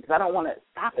 because I don't want to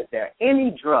stop it there.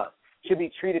 Any drug should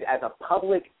be treated as a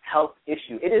public health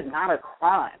issue. It is not a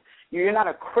crime. You're not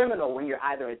a criminal when you're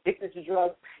either addicted to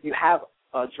drugs, you have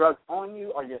drugs on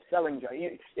you, or you're selling drugs.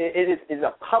 It is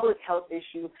a public health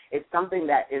issue. It's something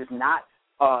that is not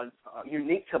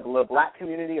unique to the black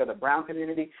community or the brown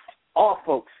community. All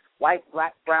folks, white,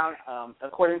 black, brown,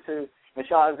 according to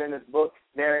Michelle Alexander's book,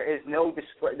 there's no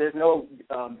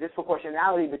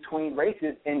disproportionality between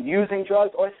races in using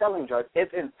drugs or selling drugs.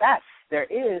 If, in fact, there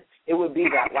is, it would be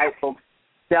that white folks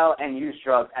sell and use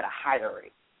drugs at a higher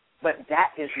rate. But that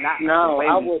is not the way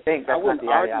we think. That's not the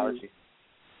ideology.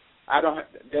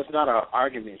 There's not an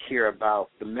argument here about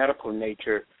the medical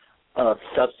nature of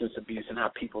substance abuse and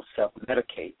how people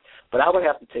self-medicate. But I would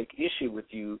have to take issue with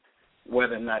you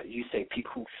whether or not you say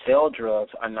people who sell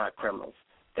drugs are not criminals.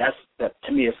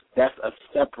 To me, that's a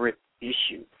separate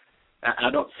issue.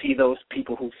 I don't see those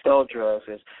people who sell drugs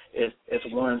as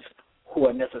ones who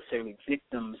are necessarily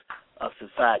victims of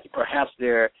society. Perhaps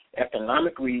there are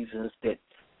economic reasons that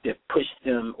push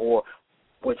them or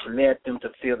which led them to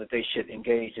feel that they should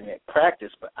engage in that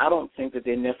practice, but I don't think that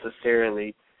they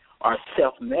necessarily are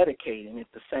self-medicating at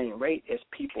the same rate as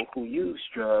people who use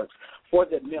drugs for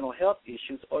their mental health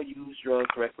issues or use drugs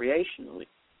recreationally.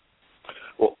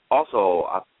 Well,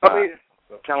 also, I mean,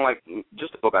 kind of like,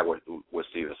 just to go back what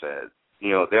Stephen said,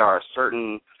 there are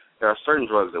certain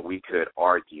drugs that we could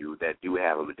argue that do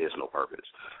have a medicinal purpose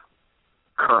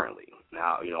currently.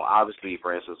 Now, obviously,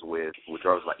 for instance, with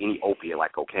drugs like any opiate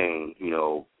like cocaine,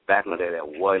 back in the day that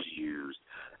was used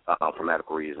for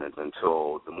medical reasons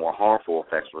until the more harmful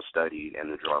effects were studied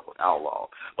and the drug was outlawed.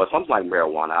 But something like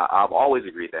marijuana, I've always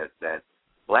agreed that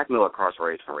black male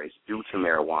incarceration rates due to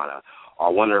marijuana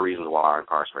are one of the reasons why our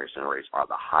incarceration rates are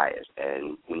the highest.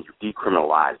 And when you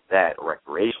decriminalize that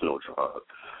recreational drug,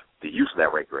 the use of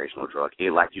that recreational drug,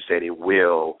 like you said, it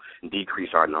will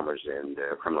decrease our numbers in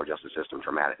the criminal justice system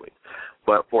dramatically.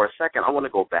 But for a second, I want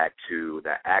to go back to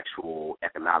the actual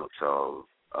economics of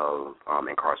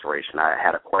incarceration. I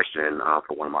had a question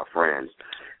for one of my friends.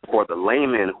 For the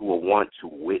layman who will want to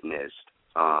witness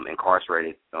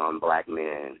incarcerated black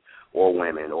men or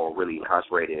women or really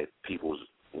incarcerated people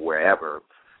wherever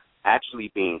actually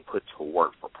being put to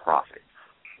work for profit,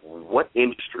 what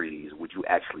industries would you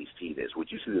actually see this?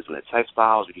 Would you see this in the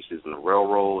textiles? Would you see this in the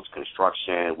railroads,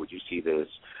 construction? Would you see this,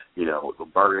 the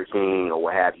Burger King or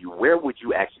what have you? Where would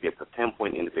you actually be able to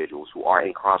pinpoint individuals who are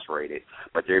incarcerated,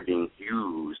 but they're being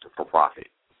used for profit?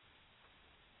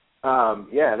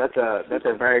 Yeah, that's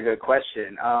a very good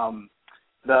question.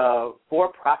 The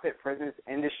for-profit prisons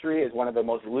industry is one of the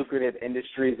most lucrative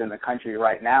industries in the country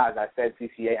right now. As I said,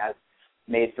 CCA has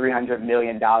made $300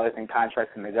 million in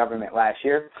contracts from the government last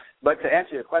year. But to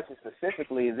answer your question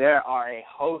specifically, there are a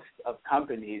host of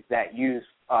companies that use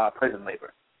prison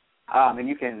labor. And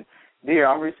you can do your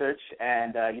own research,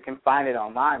 and you can find it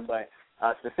online. But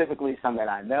specifically some that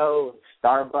I know,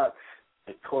 Starbucks,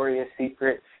 Victoria's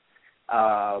Secret,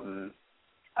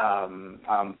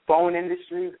 phone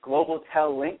industries, Global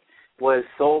Tel-Link was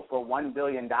sold for $1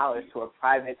 billion to a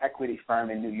private equity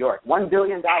firm in New York. $1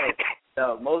 billion,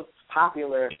 the most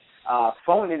popular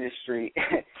phone industry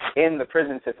in the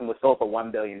prison system was sold for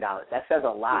 $1 billion. That says a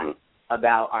lot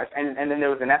about our. And then there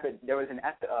was a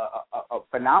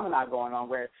phenomenon going on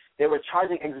where they were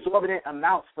charging exorbitant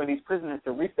amounts for these prisoners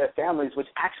to reach their families, which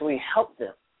actually helped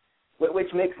them,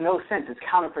 which makes no sense. It's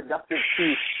counterproductive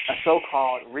to a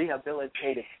so-called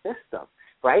rehabilitative system,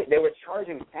 right? They were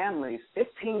charging families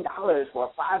 $15 for a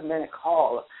 5-minute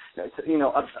call,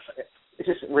 it's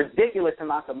just ridiculous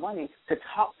amounts of money to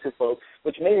talk to folks,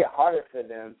 which made it harder for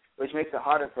them, which makes it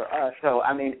harder for us. So,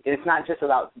 I mean, it's not just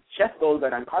about those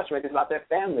that are incarcerated. It's about their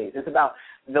families. It's about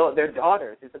their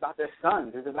daughters. It's about their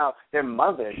sons. It's about their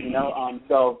mothers,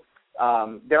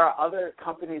 there are other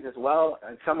companies as well,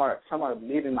 and some are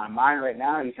leaving my mind right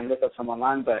now. You can look up some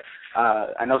online, but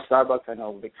I know Starbucks, I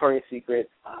know Victoria's Secret.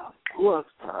 Who else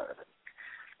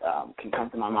can come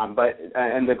to my mind? But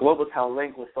and the Global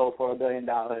Tel-Link was sold for $1 billion.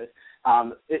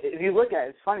 If you look at it,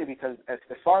 it's funny because as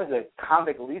far as the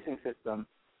convict leasing system,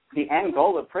 the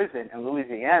Angola prison in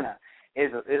Louisiana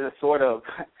is a sort of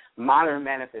modern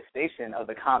manifestation of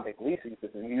the convict leasing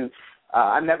system.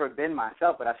 I've never been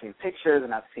myself, but I've seen pictures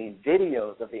and I've seen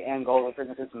videos of the Angola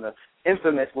prison system, the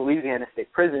infamous Louisiana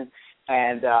State Prison,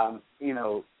 and the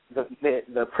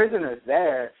prisoners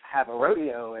there have a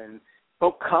rodeo and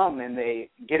folk come and they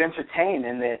get entertained,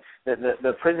 and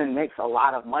the prison makes a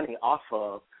lot of money off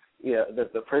of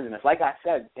the prisoners. Like I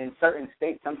said, in certain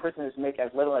states, some prisoners make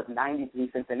as little as 93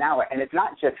 cents an hour, and it's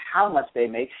not just how much they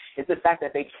make, it's the fact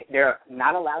that they're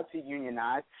not allowed to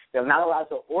unionize, they're not allowed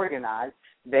to organize,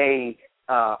 they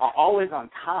are always on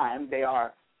time, they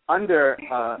are under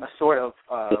a sort of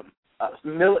martial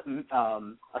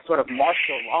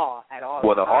law at all.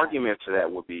 Well, the argument to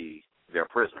that would be they're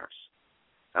prisoners.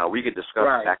 We could discuss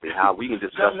exactly how we can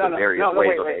discuss the various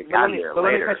ways that they got there later. Let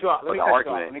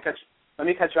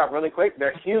me cut you off really quick.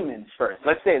 They're humans first.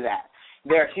 Let's say that.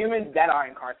 They're humans that are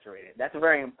incarcerated. That's a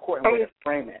very important way to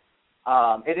frame it.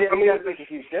 It does make a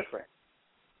huge difference.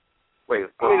 Wait,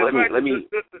 let me.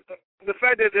 The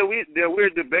fact that we're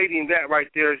debating that right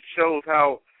there shows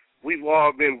how we've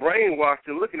all been brainwashed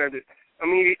and looking at it. I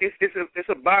mean, it's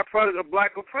a byproduct of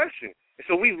black oppression.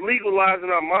 So we've legalized in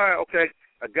our mind, okay,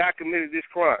 a guy committed this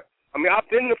crime. I mean, I've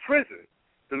been to prison.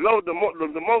 The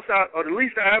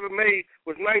least I ever made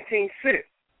was 19 cents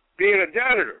being a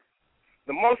janitor.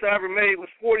 The most I ever made was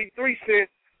 43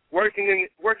 cents working in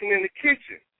the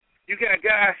kitchen. You got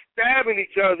guys stabbing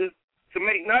each other to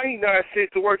make 99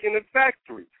 cents to work in the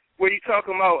factory. Where you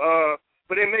talking about?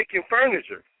 But they're making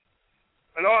furniture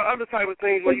and all other type of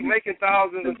things where you're making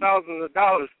thousands and thousands of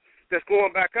dollars that's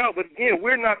going back out. But again,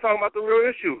 we're not talking about the real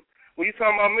issue. When you're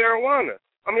talking about marijuana,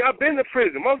 I mean, I've been to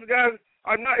prison. Most of the guys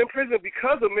are not in prison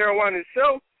because of marijuana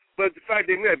itself, but the fact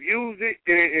they may have used it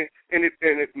and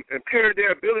impaired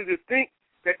their ability to think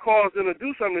that caused them to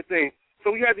do something to think.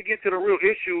 So we had to get to the real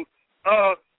issue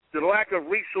of the lack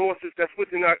of resources that's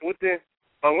lacking within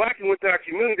our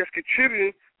community that's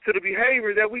contributing to the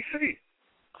behavior that we see.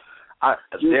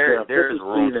 There's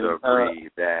room to agree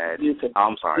that.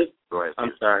 I'm sorry. Go ahead,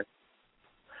 Stephen. I'm sorry.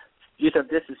 Yusuf,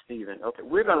 this is Stephen. Okay,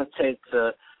 we're going to take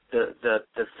the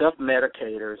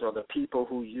self-medicators or the people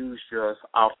who use drugs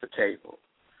off the table.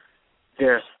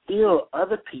 There are still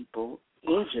other people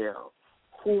in jail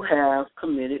who have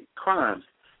committed crimes.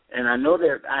 And I know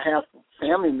that I have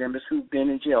family members who've been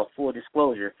in jail, full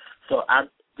disclosure. So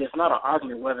there's not an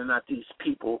argument whether or not these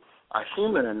people are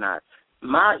human or not.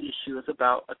 My issue is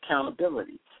about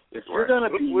accountability. If you're going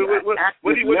to be an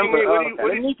active member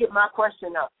let me get my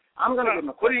question out. I'm going to get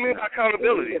my question. What do you mean by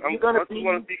accountability? If you're going to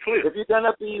be clear. If you're going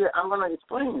to be, I'm going to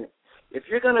explain it. If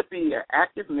you're going to be an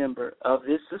active member of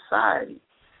this society,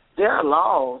 there are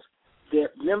laws that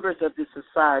members of this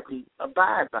society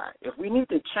abide by. If we need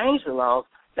to change the laws,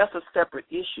 that's a separate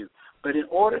issue. But in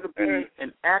order to be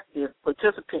an active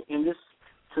participant in this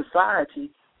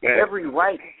society, every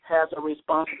right has a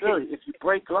responsibility. If you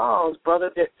break laws, brother,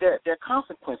 there are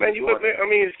consequences. Man,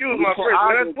 excuse my French,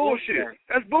 man, that's bullshit.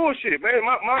 That's bullshit, man.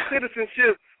 My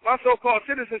citizenship, my so-called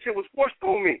citizenship was forced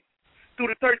on me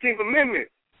through the 13th Amendment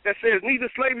that says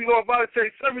neither slavery nor voluntary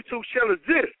servitude shall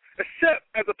exist except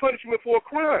as a punishment for a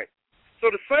crime. So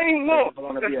the same law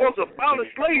that's supposed to abolish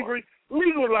slavery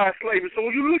legalize slavery. So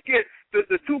when you look at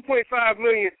the 2.5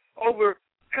 million, over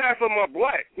half of them are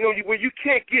black, where you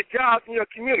can't get jobs in your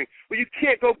community, where you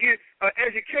can't go get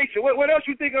education. What else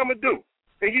you think I'm going to do?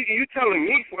 And you telling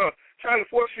me, trying to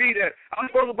force feed that I'm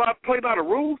supposed to play by the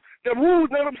rules? The rules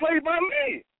never played by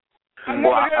me. I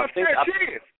never had a fair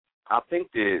chance. I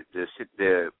think the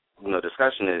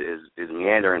discussion is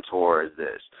meandering towards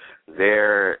this.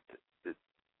 There's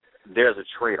a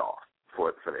trade-off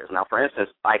for this. Now, for instance,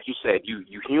 like you said,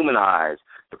 you humanize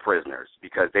the prisoners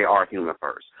because they are human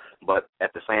first, but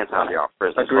at the same time they are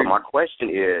prisoners. Agreed. So my question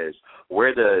is,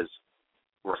 where does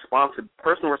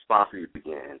personal responsibility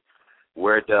begin?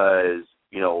 Where does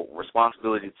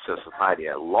responsibility to society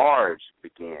at large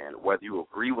begin, whether you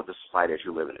agree with the society that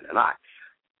you live in or not?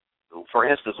 For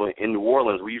instance, in New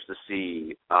Orleans, we used to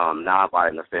see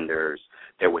non-violent offenders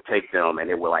that would take them and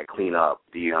they would clean up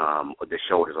the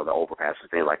shoulders or the overpasses,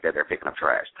 things like that. They're picking up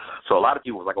trash. So a lot of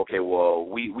people was like, okay, well,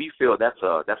 we feel that's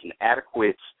an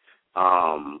adequate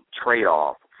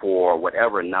trade-off for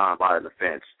whatever non-violent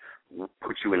offense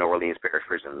put you in New Orleans Pickers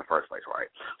prison in the first place, right?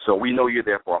 So we know you're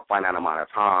there for a finite amount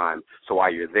of time. So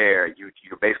while you're there, you're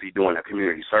basically doing a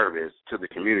community service to the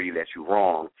community that you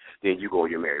wronged. Then you go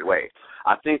your merry way.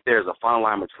 I think there's a fine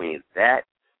line between that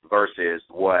versus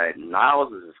what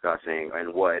Niles is discussing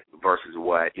and versus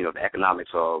what the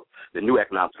economics of the new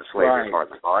economics of slavery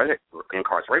as far as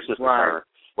incarceration is concerned,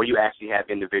 where you actually have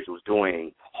individuals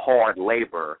doing hard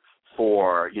labor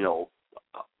for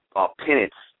a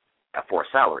penance for a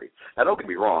salary. Now, don't get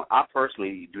me wrong. I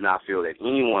personally do not feel that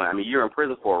anyone. I mean, you're in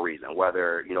prison for a reason.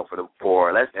 Whether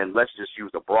let's just use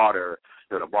the broader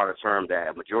term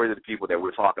that majority of the people that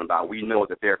we're talking about, we know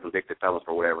that they're convicted felons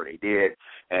for whatever they did,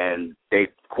 and they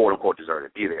quote unquote deserve to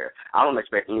be there. I don't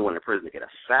expect anyone in prison to get a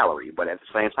salary, but at the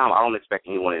same time, I don't expect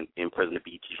anyone in prison to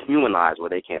be dehumanized where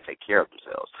they can't take care of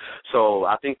themselves. So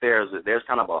I think there's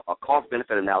kind of a cost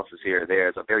benefit analysis here.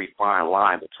 There's a very fine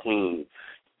line between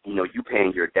you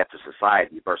paying your debt to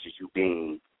society versus you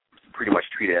being pretty much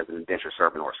treated as an indentured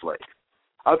servant or a slave.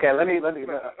 Okay, let me. I don't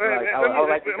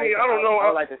know.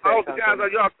 I'm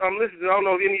listening. I don't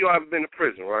know if any of y'all have been to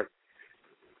prison, right?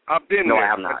 I've been there. No, I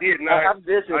have not. I did 9. I've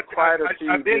visited quite a few.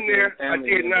 I've been there. I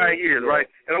did 9 years, right?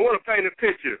 And I want to paint a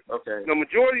picture. Okay. The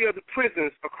majority of the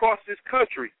prisons across this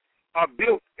country are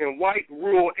built in white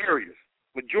rural areas.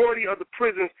 Majority of the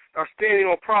prisons are standing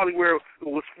on probably where it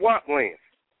was swamp lands.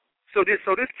 So this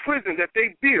prison that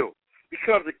they build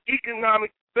becomes an economic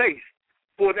base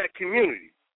for that community.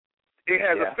 It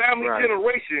has a family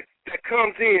generation that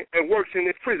comes in and works in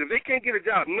this prison. They can't get a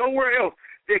job nowhere else.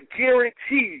 They're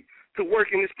guaranteed to work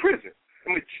in this prison.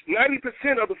 I mean, 99%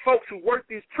 90% of the folks who work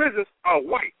these prisons are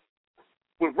white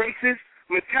with racist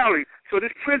mentality. So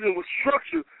this prison was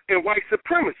structured in white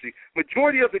supremacy.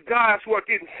 Majority of the guys who are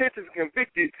getting sentenced and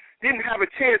convicted didn't have a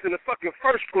chance in the fucking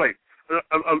first place.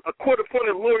 A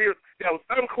court-appointed lawyer that was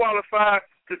unqualified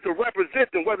to represent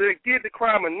them, whether they did the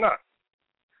crime or not.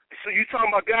 So you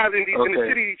talking about guys in the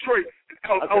city of Detroit,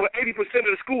 over 80%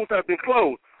 of the schools have been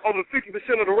closed. Over 50%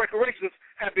 of the recreations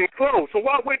have been closed. So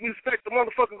why wouldn't you expect the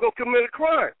motherfucker to go commit a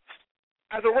crime?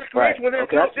 As a recreation, when there's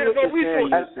no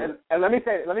resources. And let me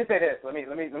say this. Let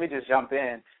me just jump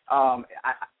in.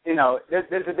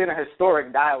 There's been a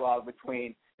historic dialogue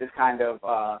between this kind of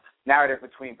narrative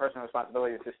between personal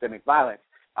responsibility and systemic violence.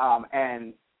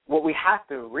 And what we have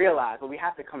to realize, what we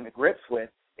have to come to grips with,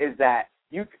 is that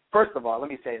first of all, let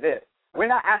me say this. We're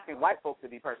not asking white folks to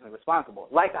be personally responsible.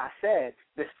 Like I said,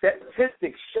 the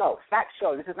statistics show, facts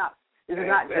show, this is not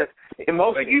just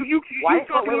emotion. You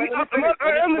talking to me?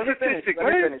 I'm the statistic,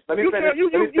 man. You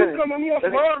coming me off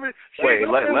my arm. Wait,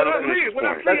 let us finish. What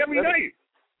I say every day.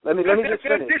 Let me just finish.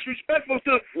 That's disrespectful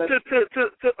to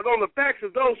on the backs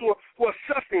of those who are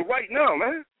suffering right now,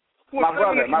 man. My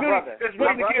brother. Let us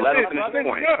finish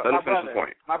the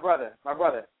point. My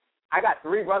brother. I got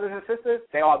 3 brothers and sisters.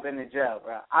 They all been in jail,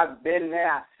 bro. I've been there.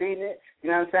 I've seen it.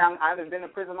 You know what I'm saying? I haven't been in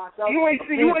prison myself. You ain't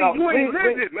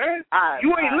lived it, man.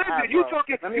 You ain't lived it. You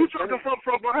talking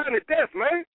from behind the desk,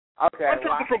 man. Okay. I'm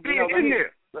talking from being in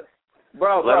there.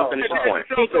 Bro. Let him finish the point.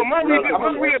 So my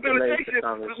rehabilitation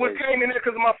came in there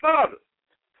because of my father.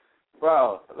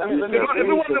 Bro, if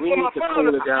it wasn't for my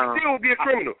father, I still would be a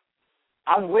criminal.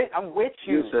 I'm with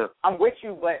you. I'm with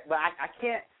you, but I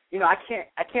can't.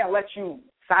 I can't let you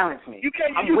silence me. You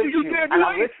ain't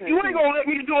gonna let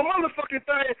me do a motherfucking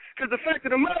thing, because the fact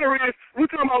of the matter is, we're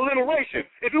talking about liberation.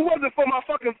 If it wasn't for my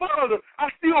fucking father,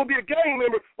 I'd still be a gang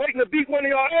member waiting to beat one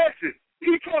of y'all asses.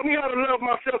 He taught me how to love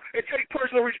myself and take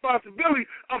personal responsibility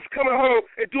of coming home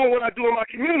and doing what I do in my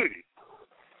community.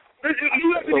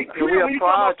 You have to be clear when you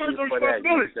talk about personal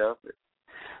responsibility.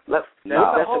 That's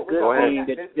a good thing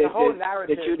the whole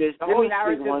narrative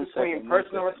between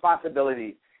personal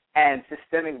responsibility and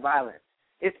systemic violence.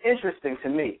 It's interesting to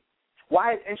me.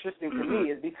 Why it's interesting to me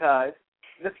is because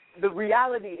the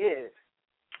reality is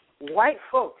white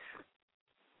folks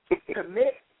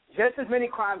commit just as many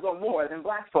crimes or more than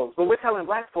black folks, but we're telling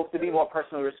black folks to be more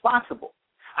personally responsible.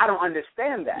 I don't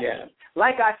understand that. Yeah.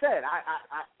 Like I said,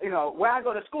 I where I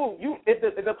go to school, if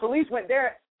the police went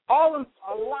there, a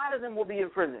lot of them will be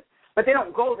in prison, but they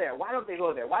don't go there. Why don't they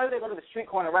go there? Why do they go to the street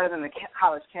corner rather than the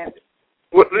college campus?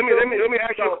 Well, let me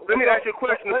ask you a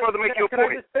question to further make your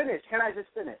point. Can I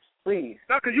just finish, please?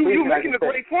 No, because you're making a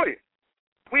great point.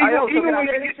 Even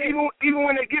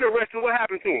when they get arrested, what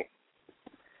happens to them?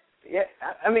 Yeah,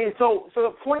 I mean, so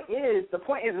the point is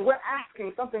we're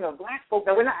asking something of black folk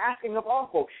that we're not asking of all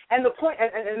folk. And the point,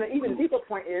 and the even deeper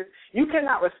point is, you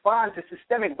cannot respond to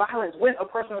systemic violence with a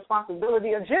personal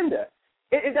responsibility agenda.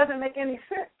 It doesn't make any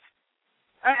sense.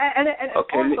 And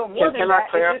also more than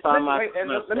that,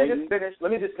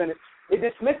 let me just finish. It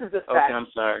dismisses the fact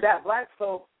that black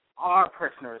folk are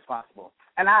personally responsible.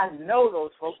 And I know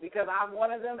those folks because I'm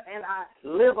one of them and I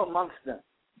live amongst them.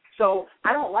 So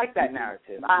I don't like that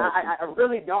narrative. I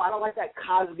really don't. I don't like that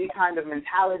Cosby kind of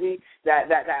mentality, that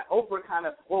Oprah kind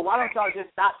of, well, why don't y'all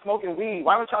just stop smoking weed?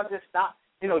 Why don't y'all just stop,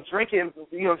 drinking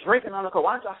on the court?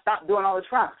 Why don't y'all stop doing all the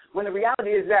crime? When the reality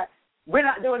is that we're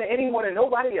not doing it any more than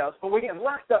nobody else, but we're getting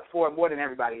locked up for it more than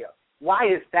everybody else. Why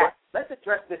is that? Let's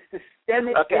address this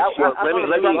systemic issue.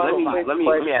 Let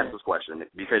me ask this question,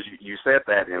 because you said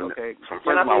that, and some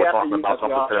friends of mine were talking about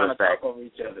something to the effect.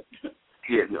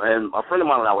 Yeah, and a friend of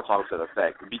mine and I were talking to the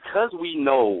effect, because we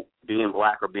know, being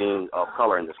black or being of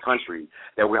color in this country,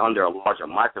 that we're under a larger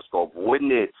microscope,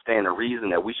 wouldn't it stand to reason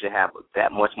that we should have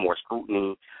that much more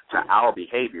scrutiny to our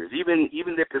behaviors, even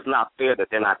if it's not fair that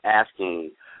they're not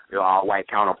asking our white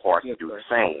counterparts to do the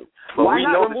same? But why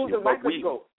not remove the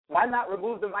microscope? Why not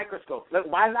remove the microscope?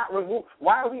 Why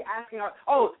are we asking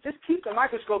just keep the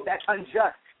microscope that's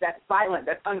unjust, that's violent,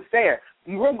 that's unfair.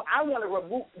 I want to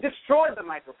destroy the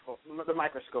microscope.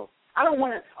 I don't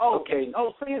want to,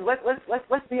 please,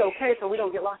 let's be okay so we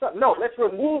don't get locked up. No, let's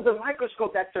remove the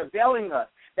microscope that's surveilling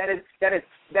us, that is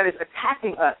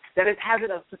attacking us, that has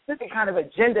a specific kind of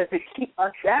agenda to keep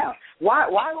us down. Why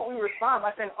don't we respond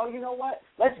by saying, you know what,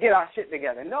 let's get our shit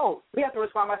together? No, we have to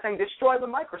respond by saying destroy the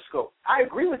microscope. I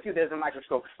agree with you, there's a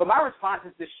microscope, but my response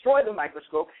is destroy the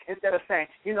microscope instead of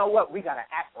saying, you know what, we got to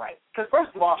act right. Because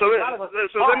first of all, let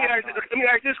me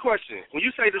ask this question. When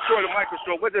you say destroy the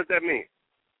microscope, what does that mean?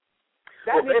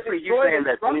 Well, basically, you're saying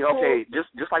that, okay,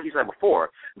 just like you said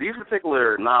before, these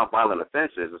particular nonviolent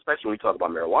offenses, especially when we talk about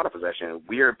marijuana possession,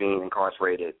 we are being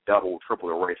incarcerated double, triple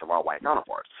the rates of our white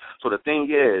counterparts. So the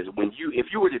thing is, if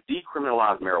you were to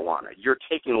decriminalize marijuana, you're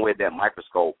taking away that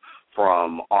microscope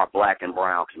from our black and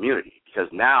brown community, because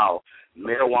now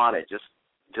marijuana, just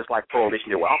like prohibition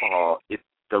did with alcohol,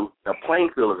 the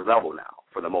playing field is level now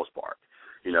for the most part.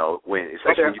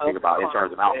 Especially when you think about in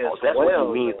terms of alcohol. That's what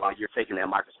you mean by you're taking that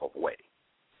microscope away.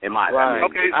 In my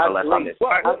opinion, unless I miss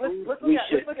it. We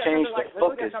should change the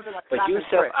focus. But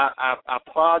Yusuf, I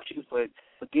applaud you for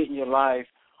getting your life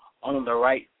on the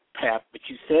right path. But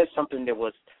you said something that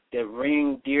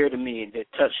rang dear to me and that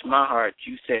touched my heart.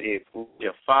 You said it was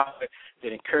your father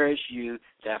that encouraged you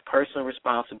to have personal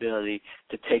responsibility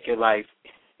to take your life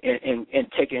and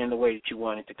take it in the way that you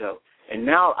want it to go. And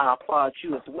now I applaud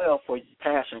you as well for your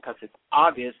passion, because it's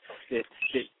obvious that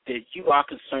you are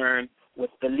concerned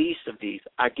with the least of these.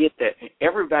 I get that. And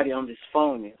everybody on this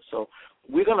phone is. So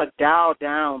we're going to dial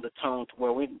down the tone to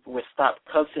where we stop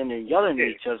cussing and yelling at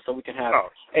each other so we can have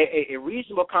a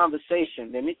reasonable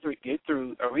conversation. Let me get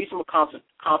through a reasonable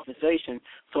conversation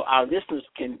so our listeners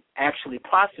can actually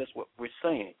process what we're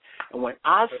saying. And when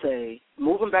I say,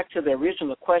 moving back to the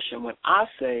original question, when I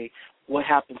say what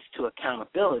happens to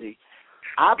accountability,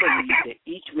 I believe that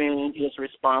each man is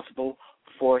responsible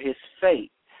for his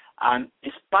fate,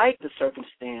 despite the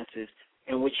circumstances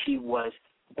in which he was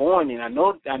born in. I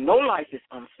know life is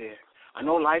unfair. I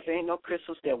know life ain't no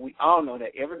crystal step. We all know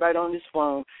that. Everybody on this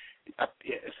phone,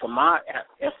 from my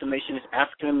estimation, is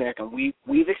African American.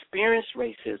 We've experienced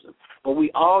racism, but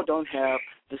we all don't have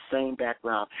the same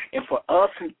background. And for us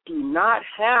who do not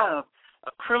have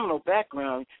a criminal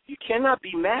background, you cannot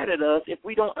be mad at us if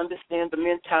we don't understand the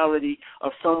mentality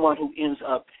of someone who ends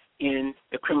up in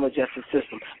the criminal justice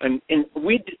system. And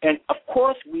of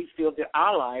course we feel that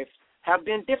our lives have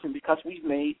been different because we've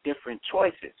made different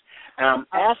choices. And I'm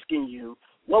asking you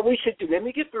what we should do. Let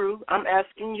me get through. I'm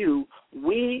asking you,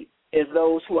 we as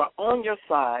those who are on your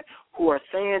side, who are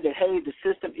saying that, hey, the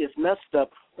system is messed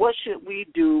up, what should we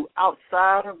do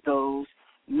outside of those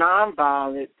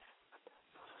nonviolent,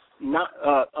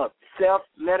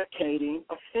 self-medicating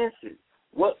offenses?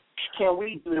 What can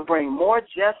we do to bring more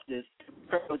justice to the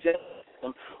criminal justice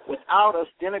system without us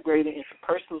denigrating into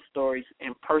personal stories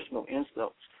and personal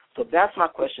insults? So that's my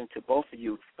question to both of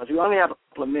you, because we only have a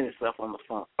couple of minutes left on the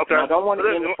phone. Okay. And I don't want to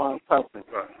end the phone person.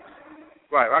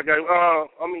 Right. I got it.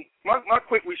 My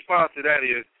quick response to that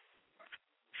is,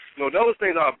 those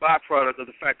things are a byproduct of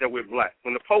the fact that we're black.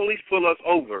 When the police pull us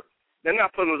over, they're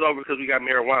not pulling us over because we got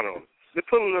marijuana on us.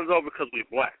 They're pulling us over because we're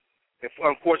black. And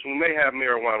unfortunately, we may have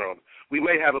marijuana on us. We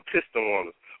may have a pistol on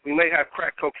us. We may have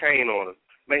crack cocaine on us.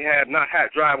 May have not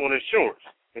drive on insurance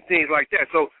and things like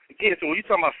that. So, again, when you're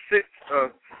talking about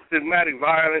systematic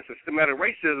violence and systematic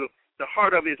racism, the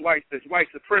heart of it is white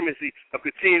supremacy of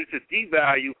continuing to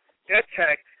devalue,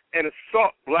 attack, and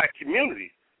assault black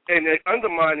communities. And they're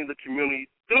undermining the community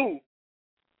through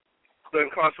the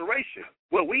incarceration.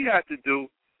 What we have to do,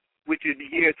 which is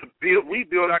begin to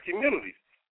rebuild our communities.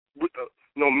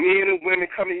 Men and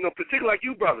women coming, particularly like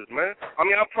you brothers, man.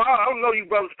 I'm proud. I don't know you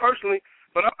brothers personally,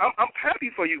 but I'm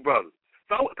happy for you brothers.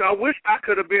 So I wish I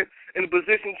could have been in the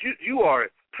position you are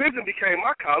in. Prison became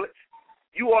my college.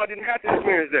 You all didn't have to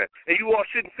experience that. And you all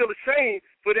shouldn't feel ashamed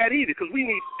for that either, because we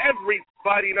need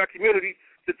everybody in our community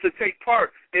to take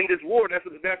part in this war that's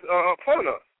upon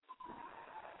us.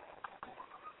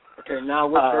 Okay, now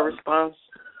what's your response?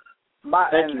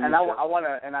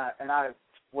 I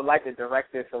would like to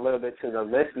direct this a little bit to the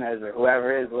listeners or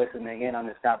whoever is listening in on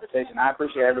this conversation. I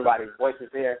appreciate everybody's voices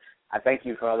here. I thank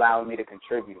you for allowing me to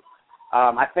contribute.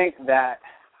 I think that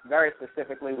very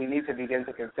specifically we need to begin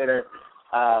to consider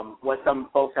what some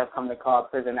folks have come to call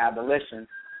prison abolition,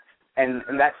 and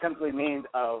that simply means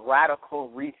a radical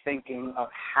rethinking of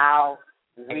how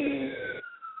we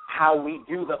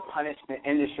do the punishment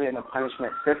industry and the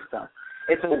punishment system.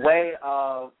 It's a way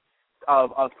of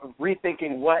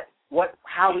rethinking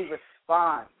how we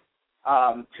respond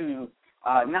to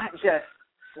not just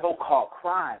so-called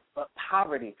crime, but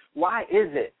poverty. Why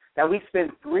is it that we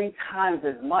spend 3 times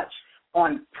as much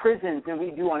on prisons than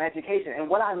we do on education? And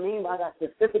what I mean by that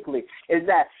specifically is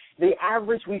that the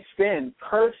average we spend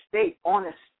per state on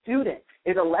a student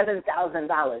is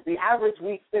 $11,000. The average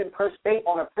we spend per state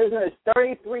on a prisoner is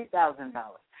 $33,000.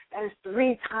 That is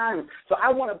 3 times. So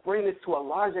I want to bring this to a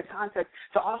larger context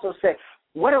to also say,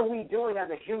 what are we doing as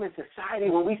a human society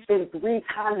when we spend 3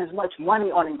 times as much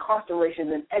money on incarceration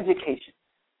than education?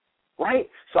 Right?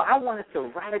 So I want us to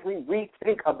radically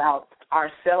rethink about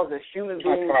ourselves as human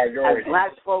beings, as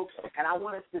black folks, and I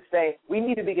want us to say we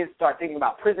need to start thinking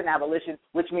about prison abolition,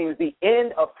 which means the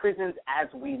end of prisons as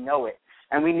we know it.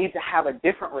 And we need to have a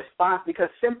different response because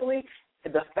simply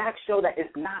the facts show that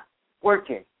it's not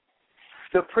working.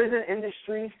 The prison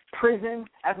industry,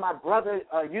 as my brother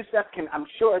Yusef can, I'm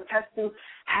sure, attest to,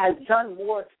 has done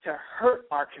more to hurt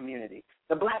our community.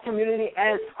 The black community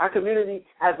and our community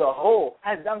as a whole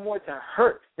has done more to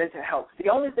hurt than to help. The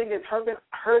only thing that's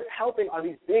helping are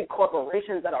these big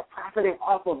corporations that are profiting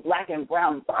off of black and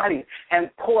brown bodies and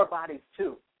poor bodies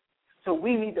too. So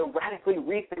we need to radically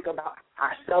rethink about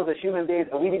ourselves as human beings,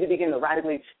 and we need to begin to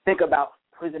radically think about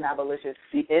prison abolition,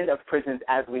 the end of prisons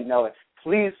as we know it.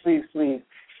 Please, please, please,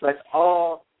 let's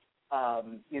all,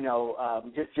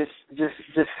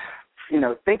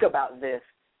 think about this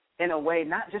in a way,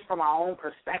 not just from our own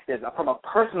perspective, but from a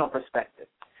personal perspective.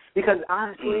 Because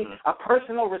honestly, a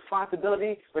personal response is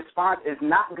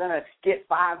not going to get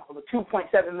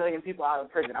 2.7 million people out of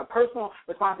prison. A personal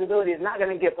responsibility is not going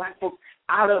to get black folks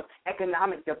out of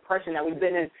economic depression that we've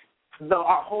been in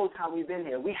our whole time we've been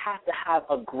here. We have to have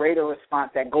a greater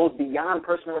response that goes beyond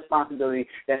personal responsibility,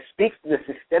 that speaks to the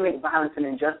systemic violence and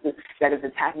injustice that is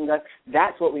attacking us.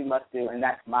 That's what we must do, and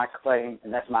that's my claim,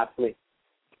 and that's my plea.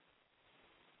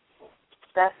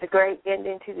 That's a great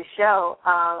ending to the show.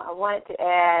 I wanted to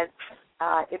add,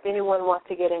 if anyone wants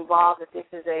to get involved, if this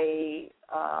is a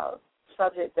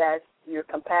subject that you're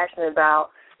compassionate about,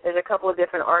 there's a couple of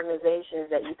different organizations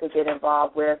that you could get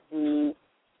involved with. The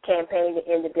Campaign to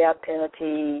End the Death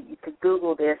Penalty, you could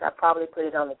Google this. I probably put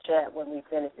it on the chat when we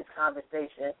finish this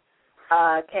conversation.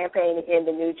 Campaign to End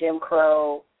the New Jim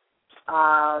Crow,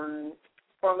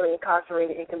 formerly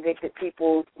incarcerated and convicted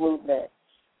people's movement.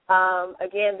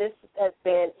 Again, this has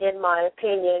been, in my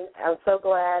opinion, I'm so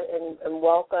glad and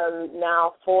welcome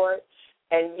now Fort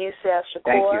and Yusef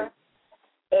Shakur.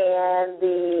 And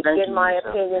the In My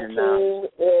Opinion team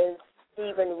is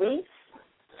Stephen Reese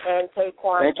and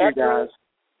Taquan Edwards. Thank you, guys.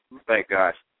 Thank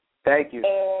God. Thank you.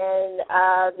 And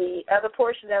the other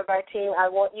portion of our team, I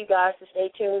want you guys to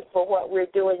stay tuned for what we're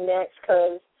doing next,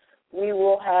 because we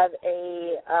will have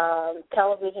a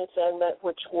television segment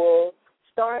which will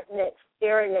start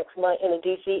airing next month in the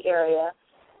D.C. area.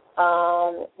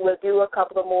 We'll do a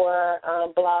couple of more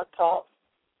blog talks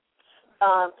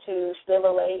to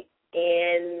stimulate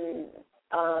and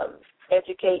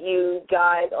educate you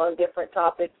guys on different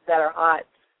topics that are hot,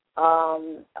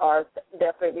 or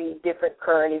definitely different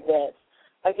current events.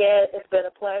 Again, it's been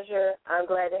a pleasure. I'm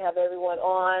glad to have everyone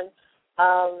on.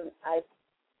 I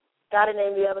got to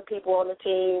name the other people on the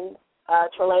team,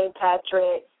 Trelane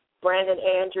Patrick, Brandon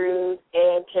Andrews,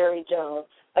 and Terry Jones.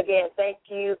 Again, thank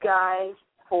you guys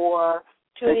for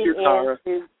tuning in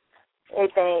to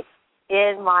Thanks,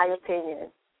 In My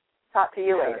Opinion. Talk to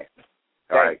you later.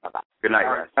 All right. Bye-bye. Good night,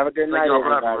 guys. Have a good night,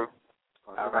 everybody.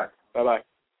 All right. Bye-bye.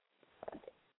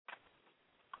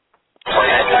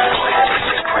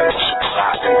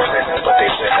 But they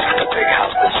live in the big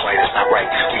house this way. It's not right.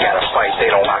 We gotta fight. They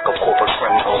don't lock up corporate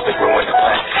criminals. They ruin the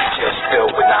planet. Jails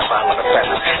filled with nonviolent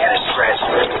offenders, and it's trash.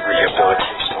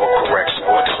 Rehabilitation or correction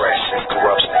or direction.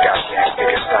 Corruption. Goddamn, they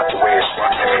can stop the way it's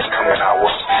run. It's coming our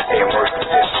way. They emerge from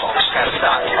this. Gotta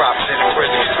stop profit in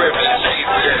prison. Privilege.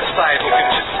 Society can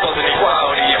just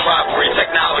inequality and robbery.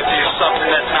 Technology is something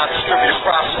that's not distributed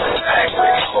properly.